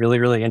out some really,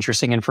 really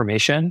interesting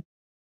information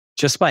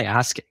just by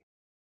asking.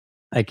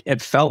 Like,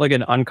 it felt like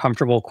an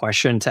uncomfortable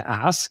question to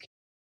ask,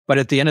 but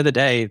at the end of the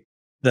day,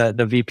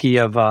 the VP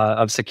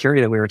of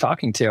security that we were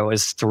talking to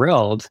is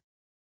thrilled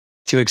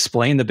to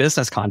explain the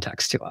business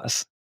context to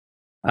us.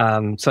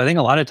 So I think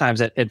a lot of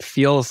times it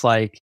feels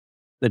like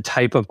the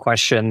type of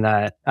question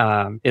that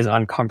is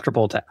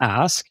uncomfortable to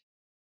ask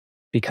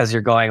because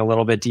you're going a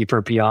little bit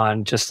deeper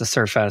beyond just the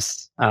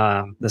surface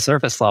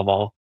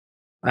level.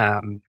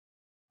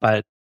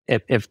 But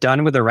if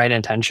done with the right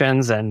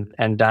intentions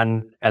and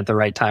done at the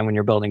right time when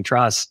you're building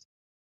trust,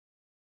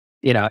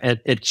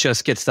 it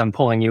just gets them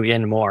pulling you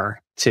in more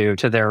to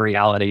their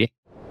reality.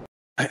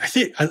 I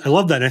think I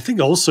love that. And I think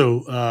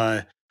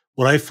also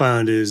what I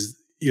found is,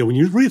 when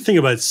you really think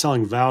about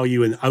selling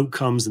value and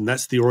outcomes, and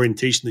that's the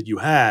orientation that you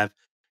have,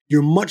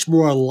 you're much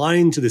more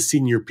aligned to the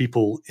senior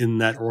people in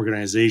that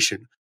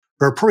organization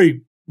who are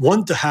probably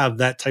want to have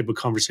that type of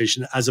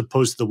conversation as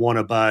opposed to the one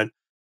about,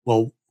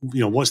 well,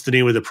 what's the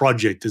name of the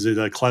project? Is it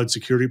a cloud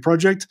security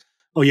project?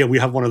 Oh yeah, we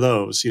have one of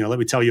those. Let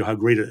me tell you how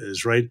great it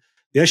is, right?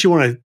 They actually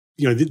want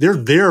to, they're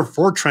there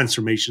for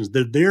transformations.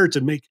 They're there to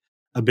make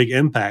a big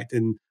impact.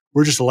 And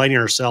we're just aligning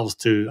ourselves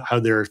to how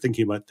they're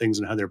thinking about things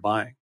and how they're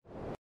buying.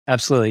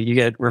 Absolutely. You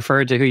get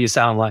referred to who you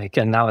sound like.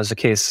 And that was the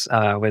case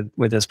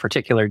with this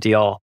particular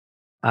deal.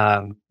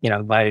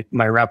 My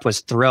rep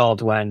was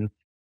thrilled when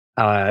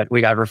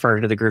we got referred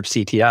to the group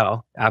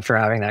CTO after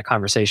having that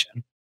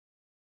conversation.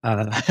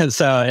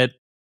 So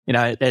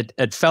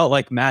it felt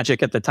like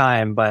magic at the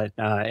time, but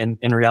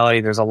in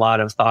reality, there's a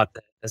lot of thought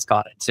that has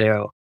gone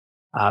into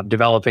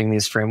developing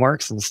these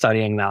frameworks and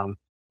studying them.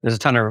 There's a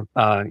ton of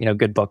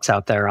good books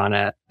out there on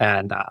it,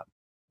 and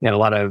a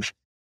lot of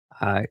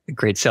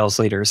great sales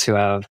leaders who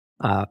have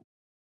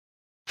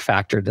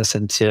factored this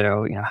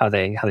into how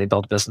they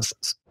build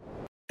businesses.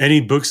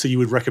 Any books that you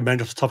would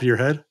recommend off the top of your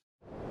head?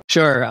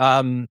 Sure.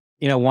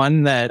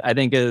 One that I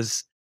think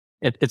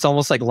it's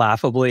almost like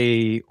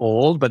laughably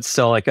old, but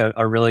still like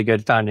a really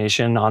good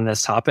foundation on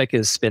this topic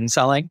is Spin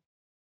Selling.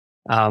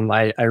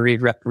 I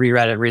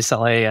reread it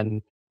recently,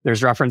 and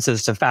there's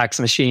references to fax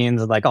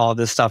machines and like all of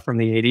this stuff from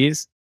the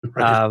 80s.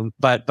 Right.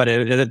 But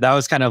that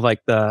was kind of like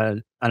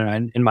I don't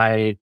know, in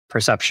my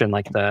perception,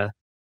 like the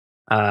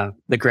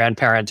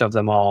grandparent of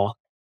them all.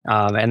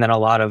 And then a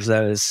lot of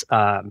those,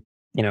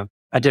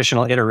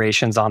 additional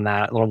iterations on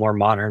that, a little more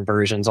modern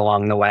versions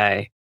along the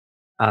way.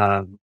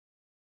 But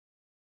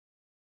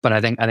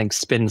I think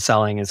Spin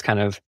Selling is kind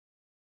of,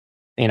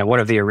 one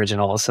of the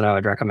originals that I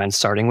would recommend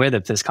starting with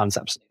if this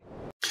concept's new.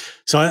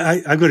 So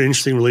I've got an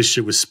interesting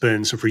relationship with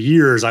spin. So for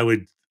years, I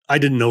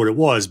didn't know what it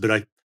was,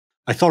 but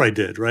I thought I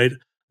did, right?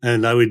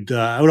 And I would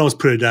always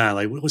put it down,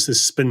 like, what's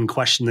this spin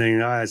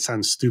questioning? It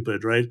sounds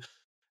stupid, right?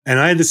 And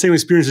I had the same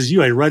experience as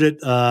you. I read it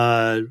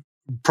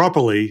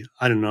properly,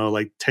 I don't know,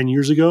 like 10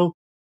 years ago.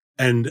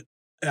 And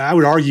I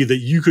would argue that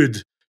you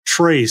could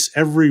trace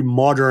every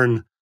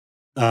modern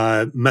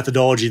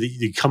methodology that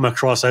you come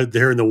across out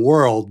there in the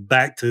world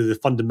back to the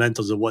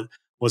fundamentals of what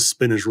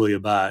spin is really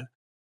about.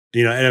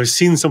 And I've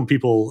seen some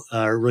people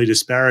really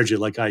disparage it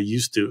like I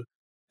used to.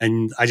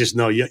 And I just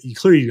know you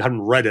clearly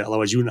haven't read it.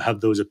 Otherwise, you wouldn't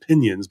have those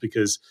opinions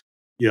because,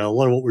 a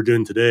lot of what we're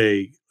doing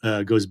today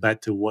goes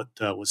back to what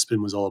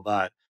spin was all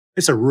about.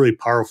 It's a really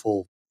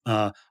powerful,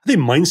 I think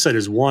mindset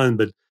is one,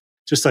 but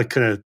just that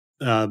kind of,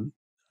 I don't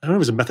know if it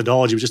was a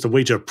methodology, but just a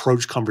way to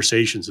approach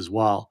conversations as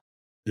well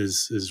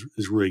is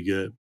really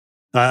good.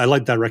 I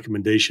like that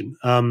recommendation.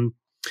 One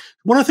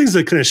of the things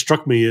that kind of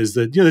struck me is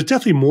that, there's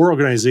definitely more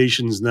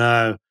organizations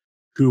now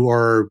who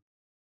are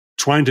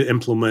trying to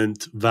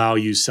implement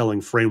value selling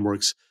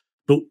frameworks.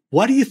 But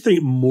why do you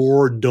think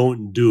more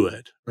don't do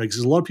it? Right? Because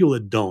there's a lot of people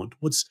that don't.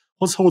 What's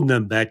holding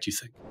them back, do you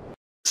think?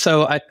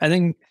 So I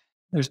think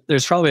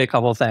there's probably a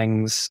couple of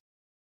things.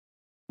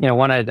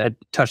 One I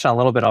touched on a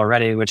little bit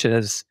already, which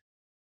is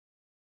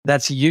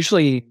that's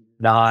usually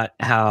not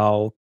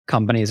how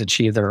companies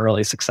achieve their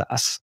early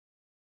success.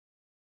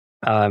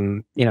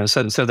 So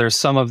there's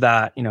some of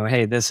that,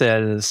 hey, this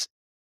is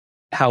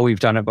how we've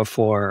done it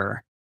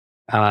before.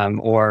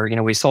 Or,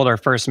 we sold our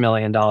first $1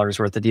 million worth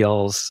of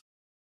deals,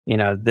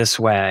 this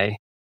way.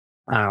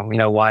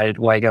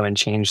 Why go and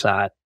change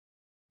that?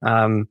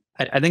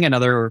 I think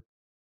another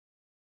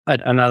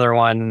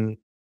one,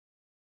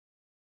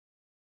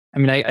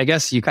 I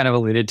guess you kind of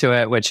alluded to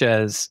it, which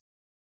is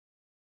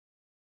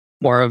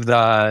more of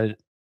the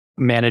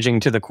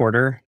managing to the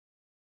quarter,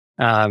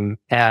 and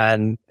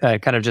kind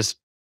of just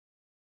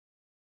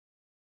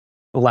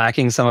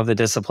lacking some of the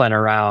discipline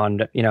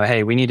around,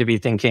 hey, we need to be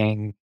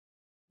thinking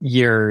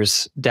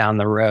years down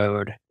the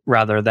road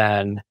rather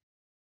than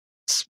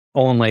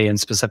only and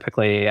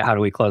specifically how do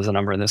we close the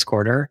number in this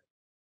quarter.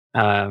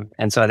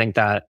 And so I think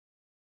that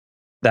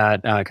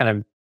kind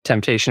of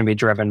temptation to be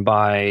driven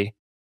by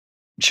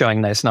showing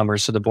nice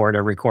numbers to the board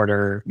every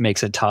quarter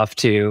makes it tough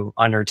to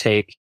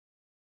undertake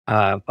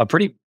a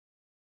pretty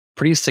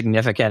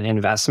significant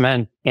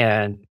investment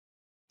in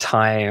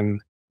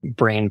time,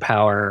 brain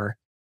power,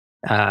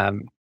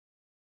 and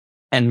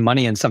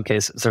money. In some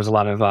cases, there's a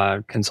lot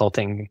of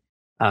consulting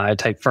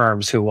type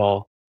firms who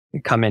will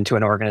come into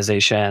an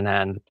organization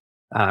and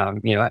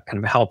kind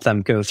of help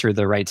them go through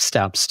the right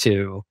steps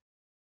to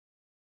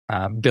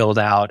build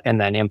out and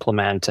then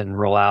implement and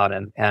roll out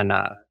and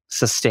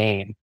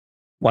sustain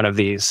one of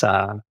these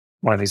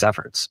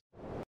efforts.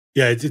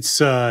 Yeah, it's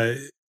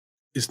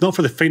not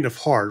for the faint of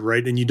heart,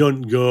 right? And you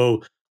don't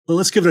go, well,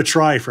 let's give it a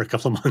try for a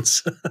couple of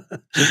months,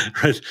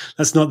 right?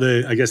 That's not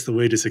the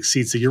way to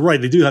succeed. So you're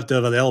right. They do have to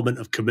have an element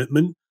of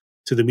commitment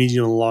to the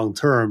medium and long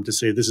term to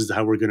say, this is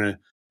how we're going to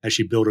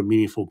actually build a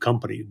meaningful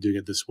company doing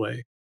it this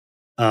way.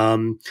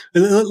 And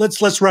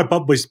let's wrap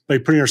up by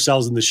putting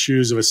ourselves in the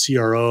shoes of a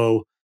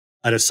CRO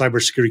at a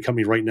cybersecurity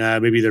company right now.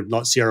 Maybe they're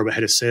not CRO, but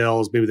head of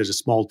sales. Maybe there's a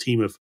small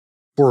team of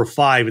 4 or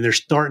 5, and they're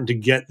starting to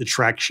get the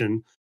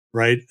traction,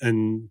 right?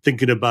 And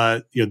thinking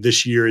about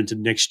this year into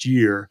next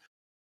year.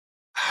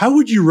 How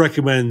would you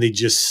recommend they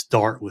just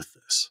start with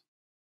this?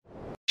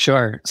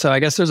 Sure. So I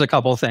guess there's a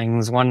couple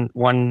things.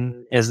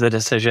 One is the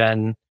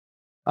decision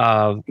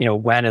of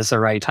when is the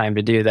right time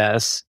to do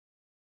this,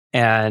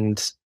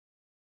 and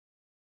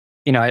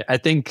I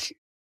think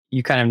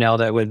you kind of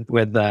nailed it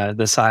with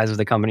the size of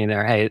the company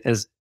there. Hey,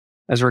 as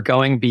we're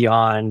going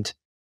beyond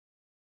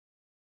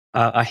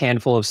a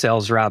handful of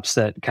sales reps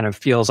that kind of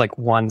feels like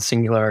one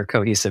singular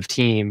cohesive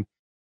team,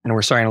 and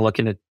we're starting to look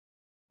into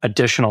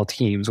additional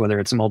teams, whether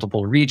it's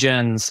multiple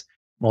regions,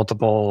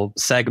 multiple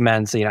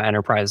segments,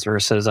 enterprise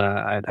versus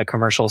a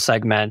commercial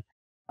segment.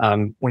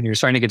 When you're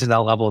starting to get to that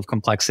level of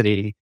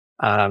complexity,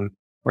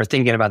 or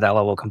thinking about that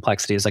level of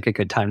complexity is like a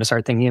good time to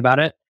start thinking about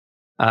it.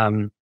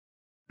 The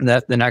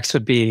next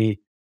would be,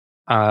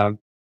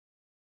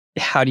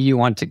 how do you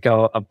want to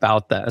go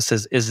about this?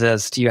 Is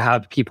this, do you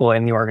have people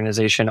in the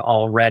organization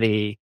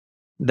already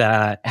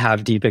that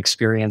have deep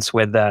experience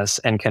with this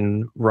and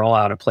can roll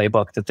out a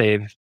playbook that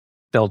they've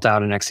built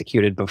out and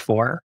executed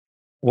before?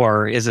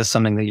 Or is this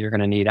something that you're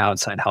going to need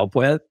outside help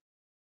with?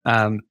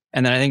 And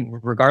then I think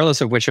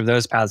regardless of which of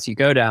those paths you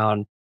go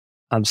down,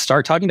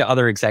 start talking to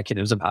other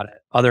executives about it,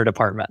 other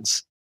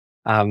departments.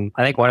 I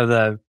think one of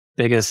the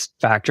biggest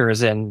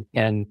factors in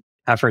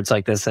efforts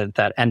like this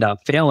that end up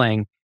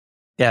failing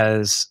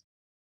is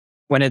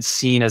when it's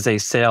seen as a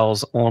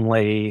sales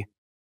only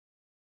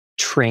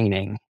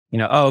training.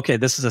 Oh, okay,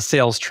 this is a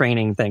sales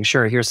training thing.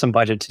 Sure, here's some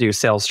budget to do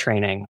sales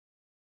training.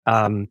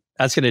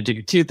 That's going to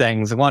do two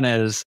things. One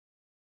is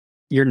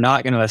you're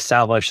not going to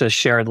establish this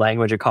shared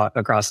language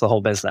across the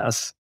whole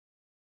business.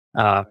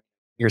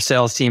 Your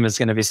sales team is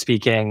going to be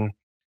speaking,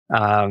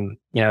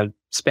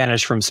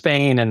 Spanish from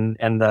Spain,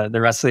 and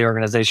the rest of the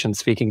organization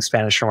speaking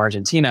Spanish from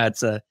Argentina.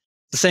 It's the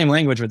same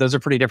language, but those are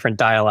pretty different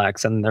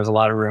dialects, and there's a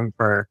lot of room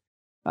for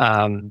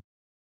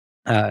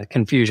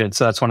confusion.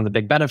 So that's one of the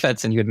big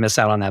benefits, and you would miss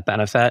out on that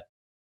benefit.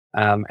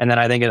 And then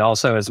I think it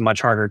also is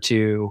much harder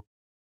to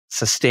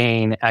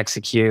sustain,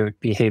 execute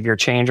behavior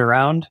change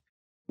around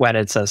when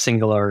it's a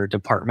singular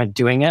department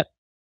doing it.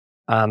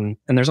 And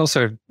there's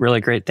also really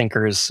great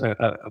thinkers,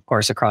 of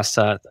course, across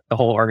the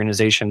whole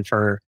organization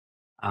for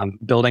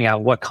building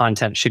out what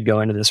content should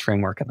go into this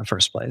framework in the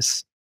first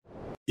place.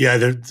 Yeah,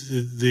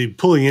 the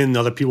pulling in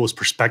other people's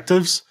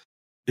perspectives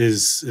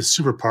is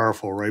super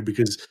powerful, right?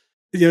 Because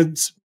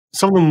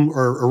some of them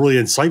are really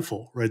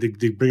insightful, right?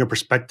 They bring a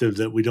perspective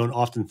that we don't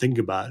often think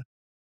about,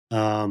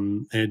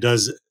 and it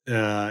does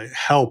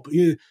help.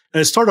 And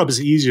a startup is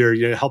easier;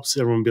 it helps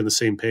everyone be on the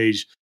same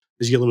page.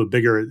 As you get a little bit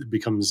bigger, it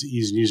becomes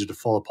easier and easier to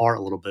fall apart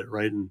a little bit,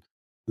 right? And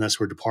that's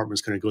where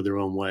departments kind of go their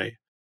own way.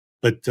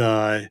 But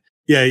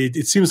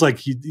it seems like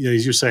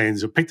as you're saying,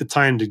 so pick the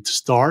time to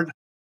start.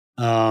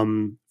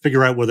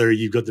 Figure out whether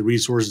you've got the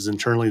resources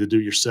internally to do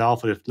it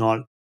yourself, and if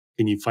not,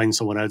 can you find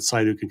someone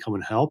outside who can come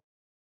and help?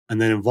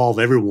 And then involve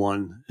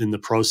everyone in the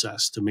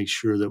process to make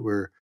sure that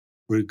we're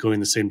going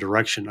the same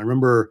direction. I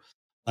remember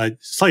a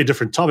slightly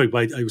different topic,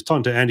 but I was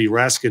talking to Andy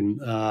Raskin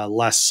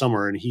last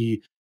summer, and he's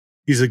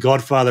the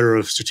godfather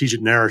of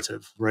strategic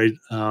narrative, right?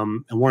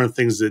 And one of the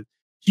things that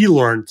he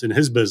learned in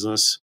his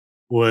business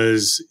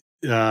was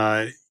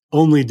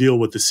only deal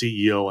with the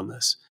CEO on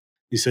this.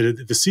 He said,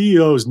 if the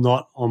CEO is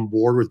not on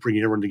board with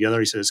bringing everyone together,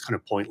 he said, it's kind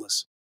of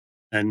pointless.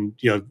 And,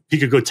 he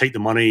could go take the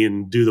money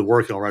and do the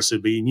work and all the rest of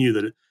it, but he knew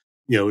that,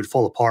 it would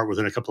fall apart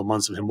within a couple of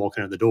months of him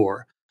walking out the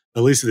door.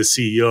 At least the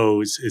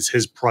CEO is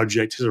his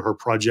project, his or her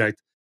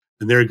project,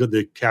 and they've got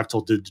the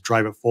capital to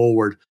drive it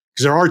forward.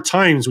 Because there are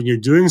times when you're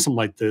doing something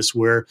like this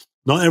where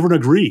not everyone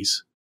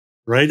agrees,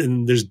 right?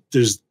 And there's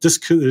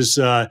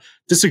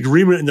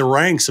disagreement in the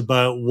ranks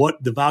about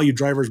what the value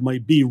drivers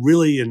might be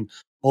really, and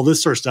all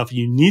this sort of stuff.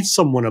 You need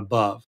someone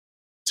above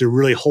to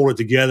really hold it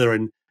together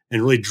and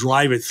really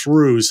drive it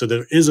through so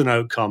there is an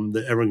outcome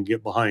that everyone can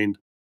get behind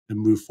and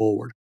move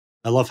forward.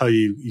 I love how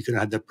you can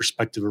have that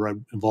perspective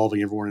around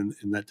involving everyone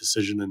in that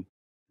decision and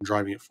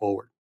driving it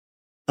forward.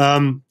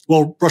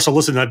 Well, Russell,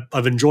 listen,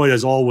 I've enjoyed,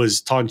 as always,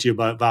 talking to you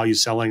about value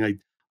selling.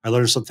 I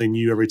learn something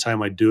new every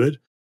time I do it.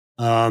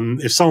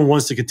 If someone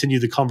wants to continue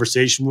the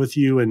conversation with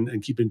you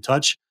and keep in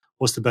touch,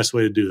 what's the best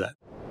way to do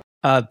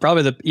that?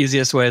 Probably the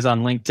easiest way is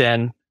on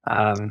LinkedIn.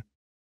 You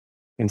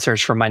can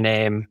search for my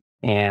name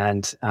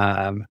and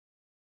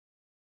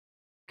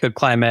Code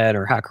Climate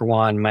or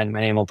HackerOne. My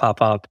name will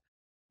pop up.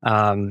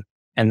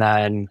 And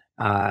then,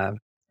 I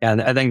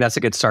think that's a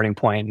good starting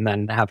point. And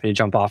then happy to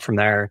jump off from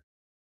there,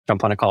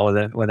 jump on a call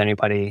with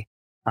anybody,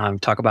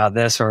 talk about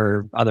this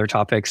or other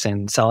topics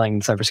in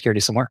selling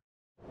cybersecurity somewhere.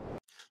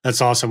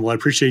 That's awesome. Well, I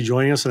appreciate you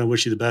joining us, and I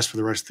wish you the best for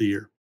the rest of the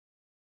year.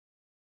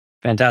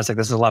 Fantastic.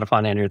 This is a lot of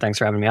fun, Andrew. Thanks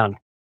for having me on.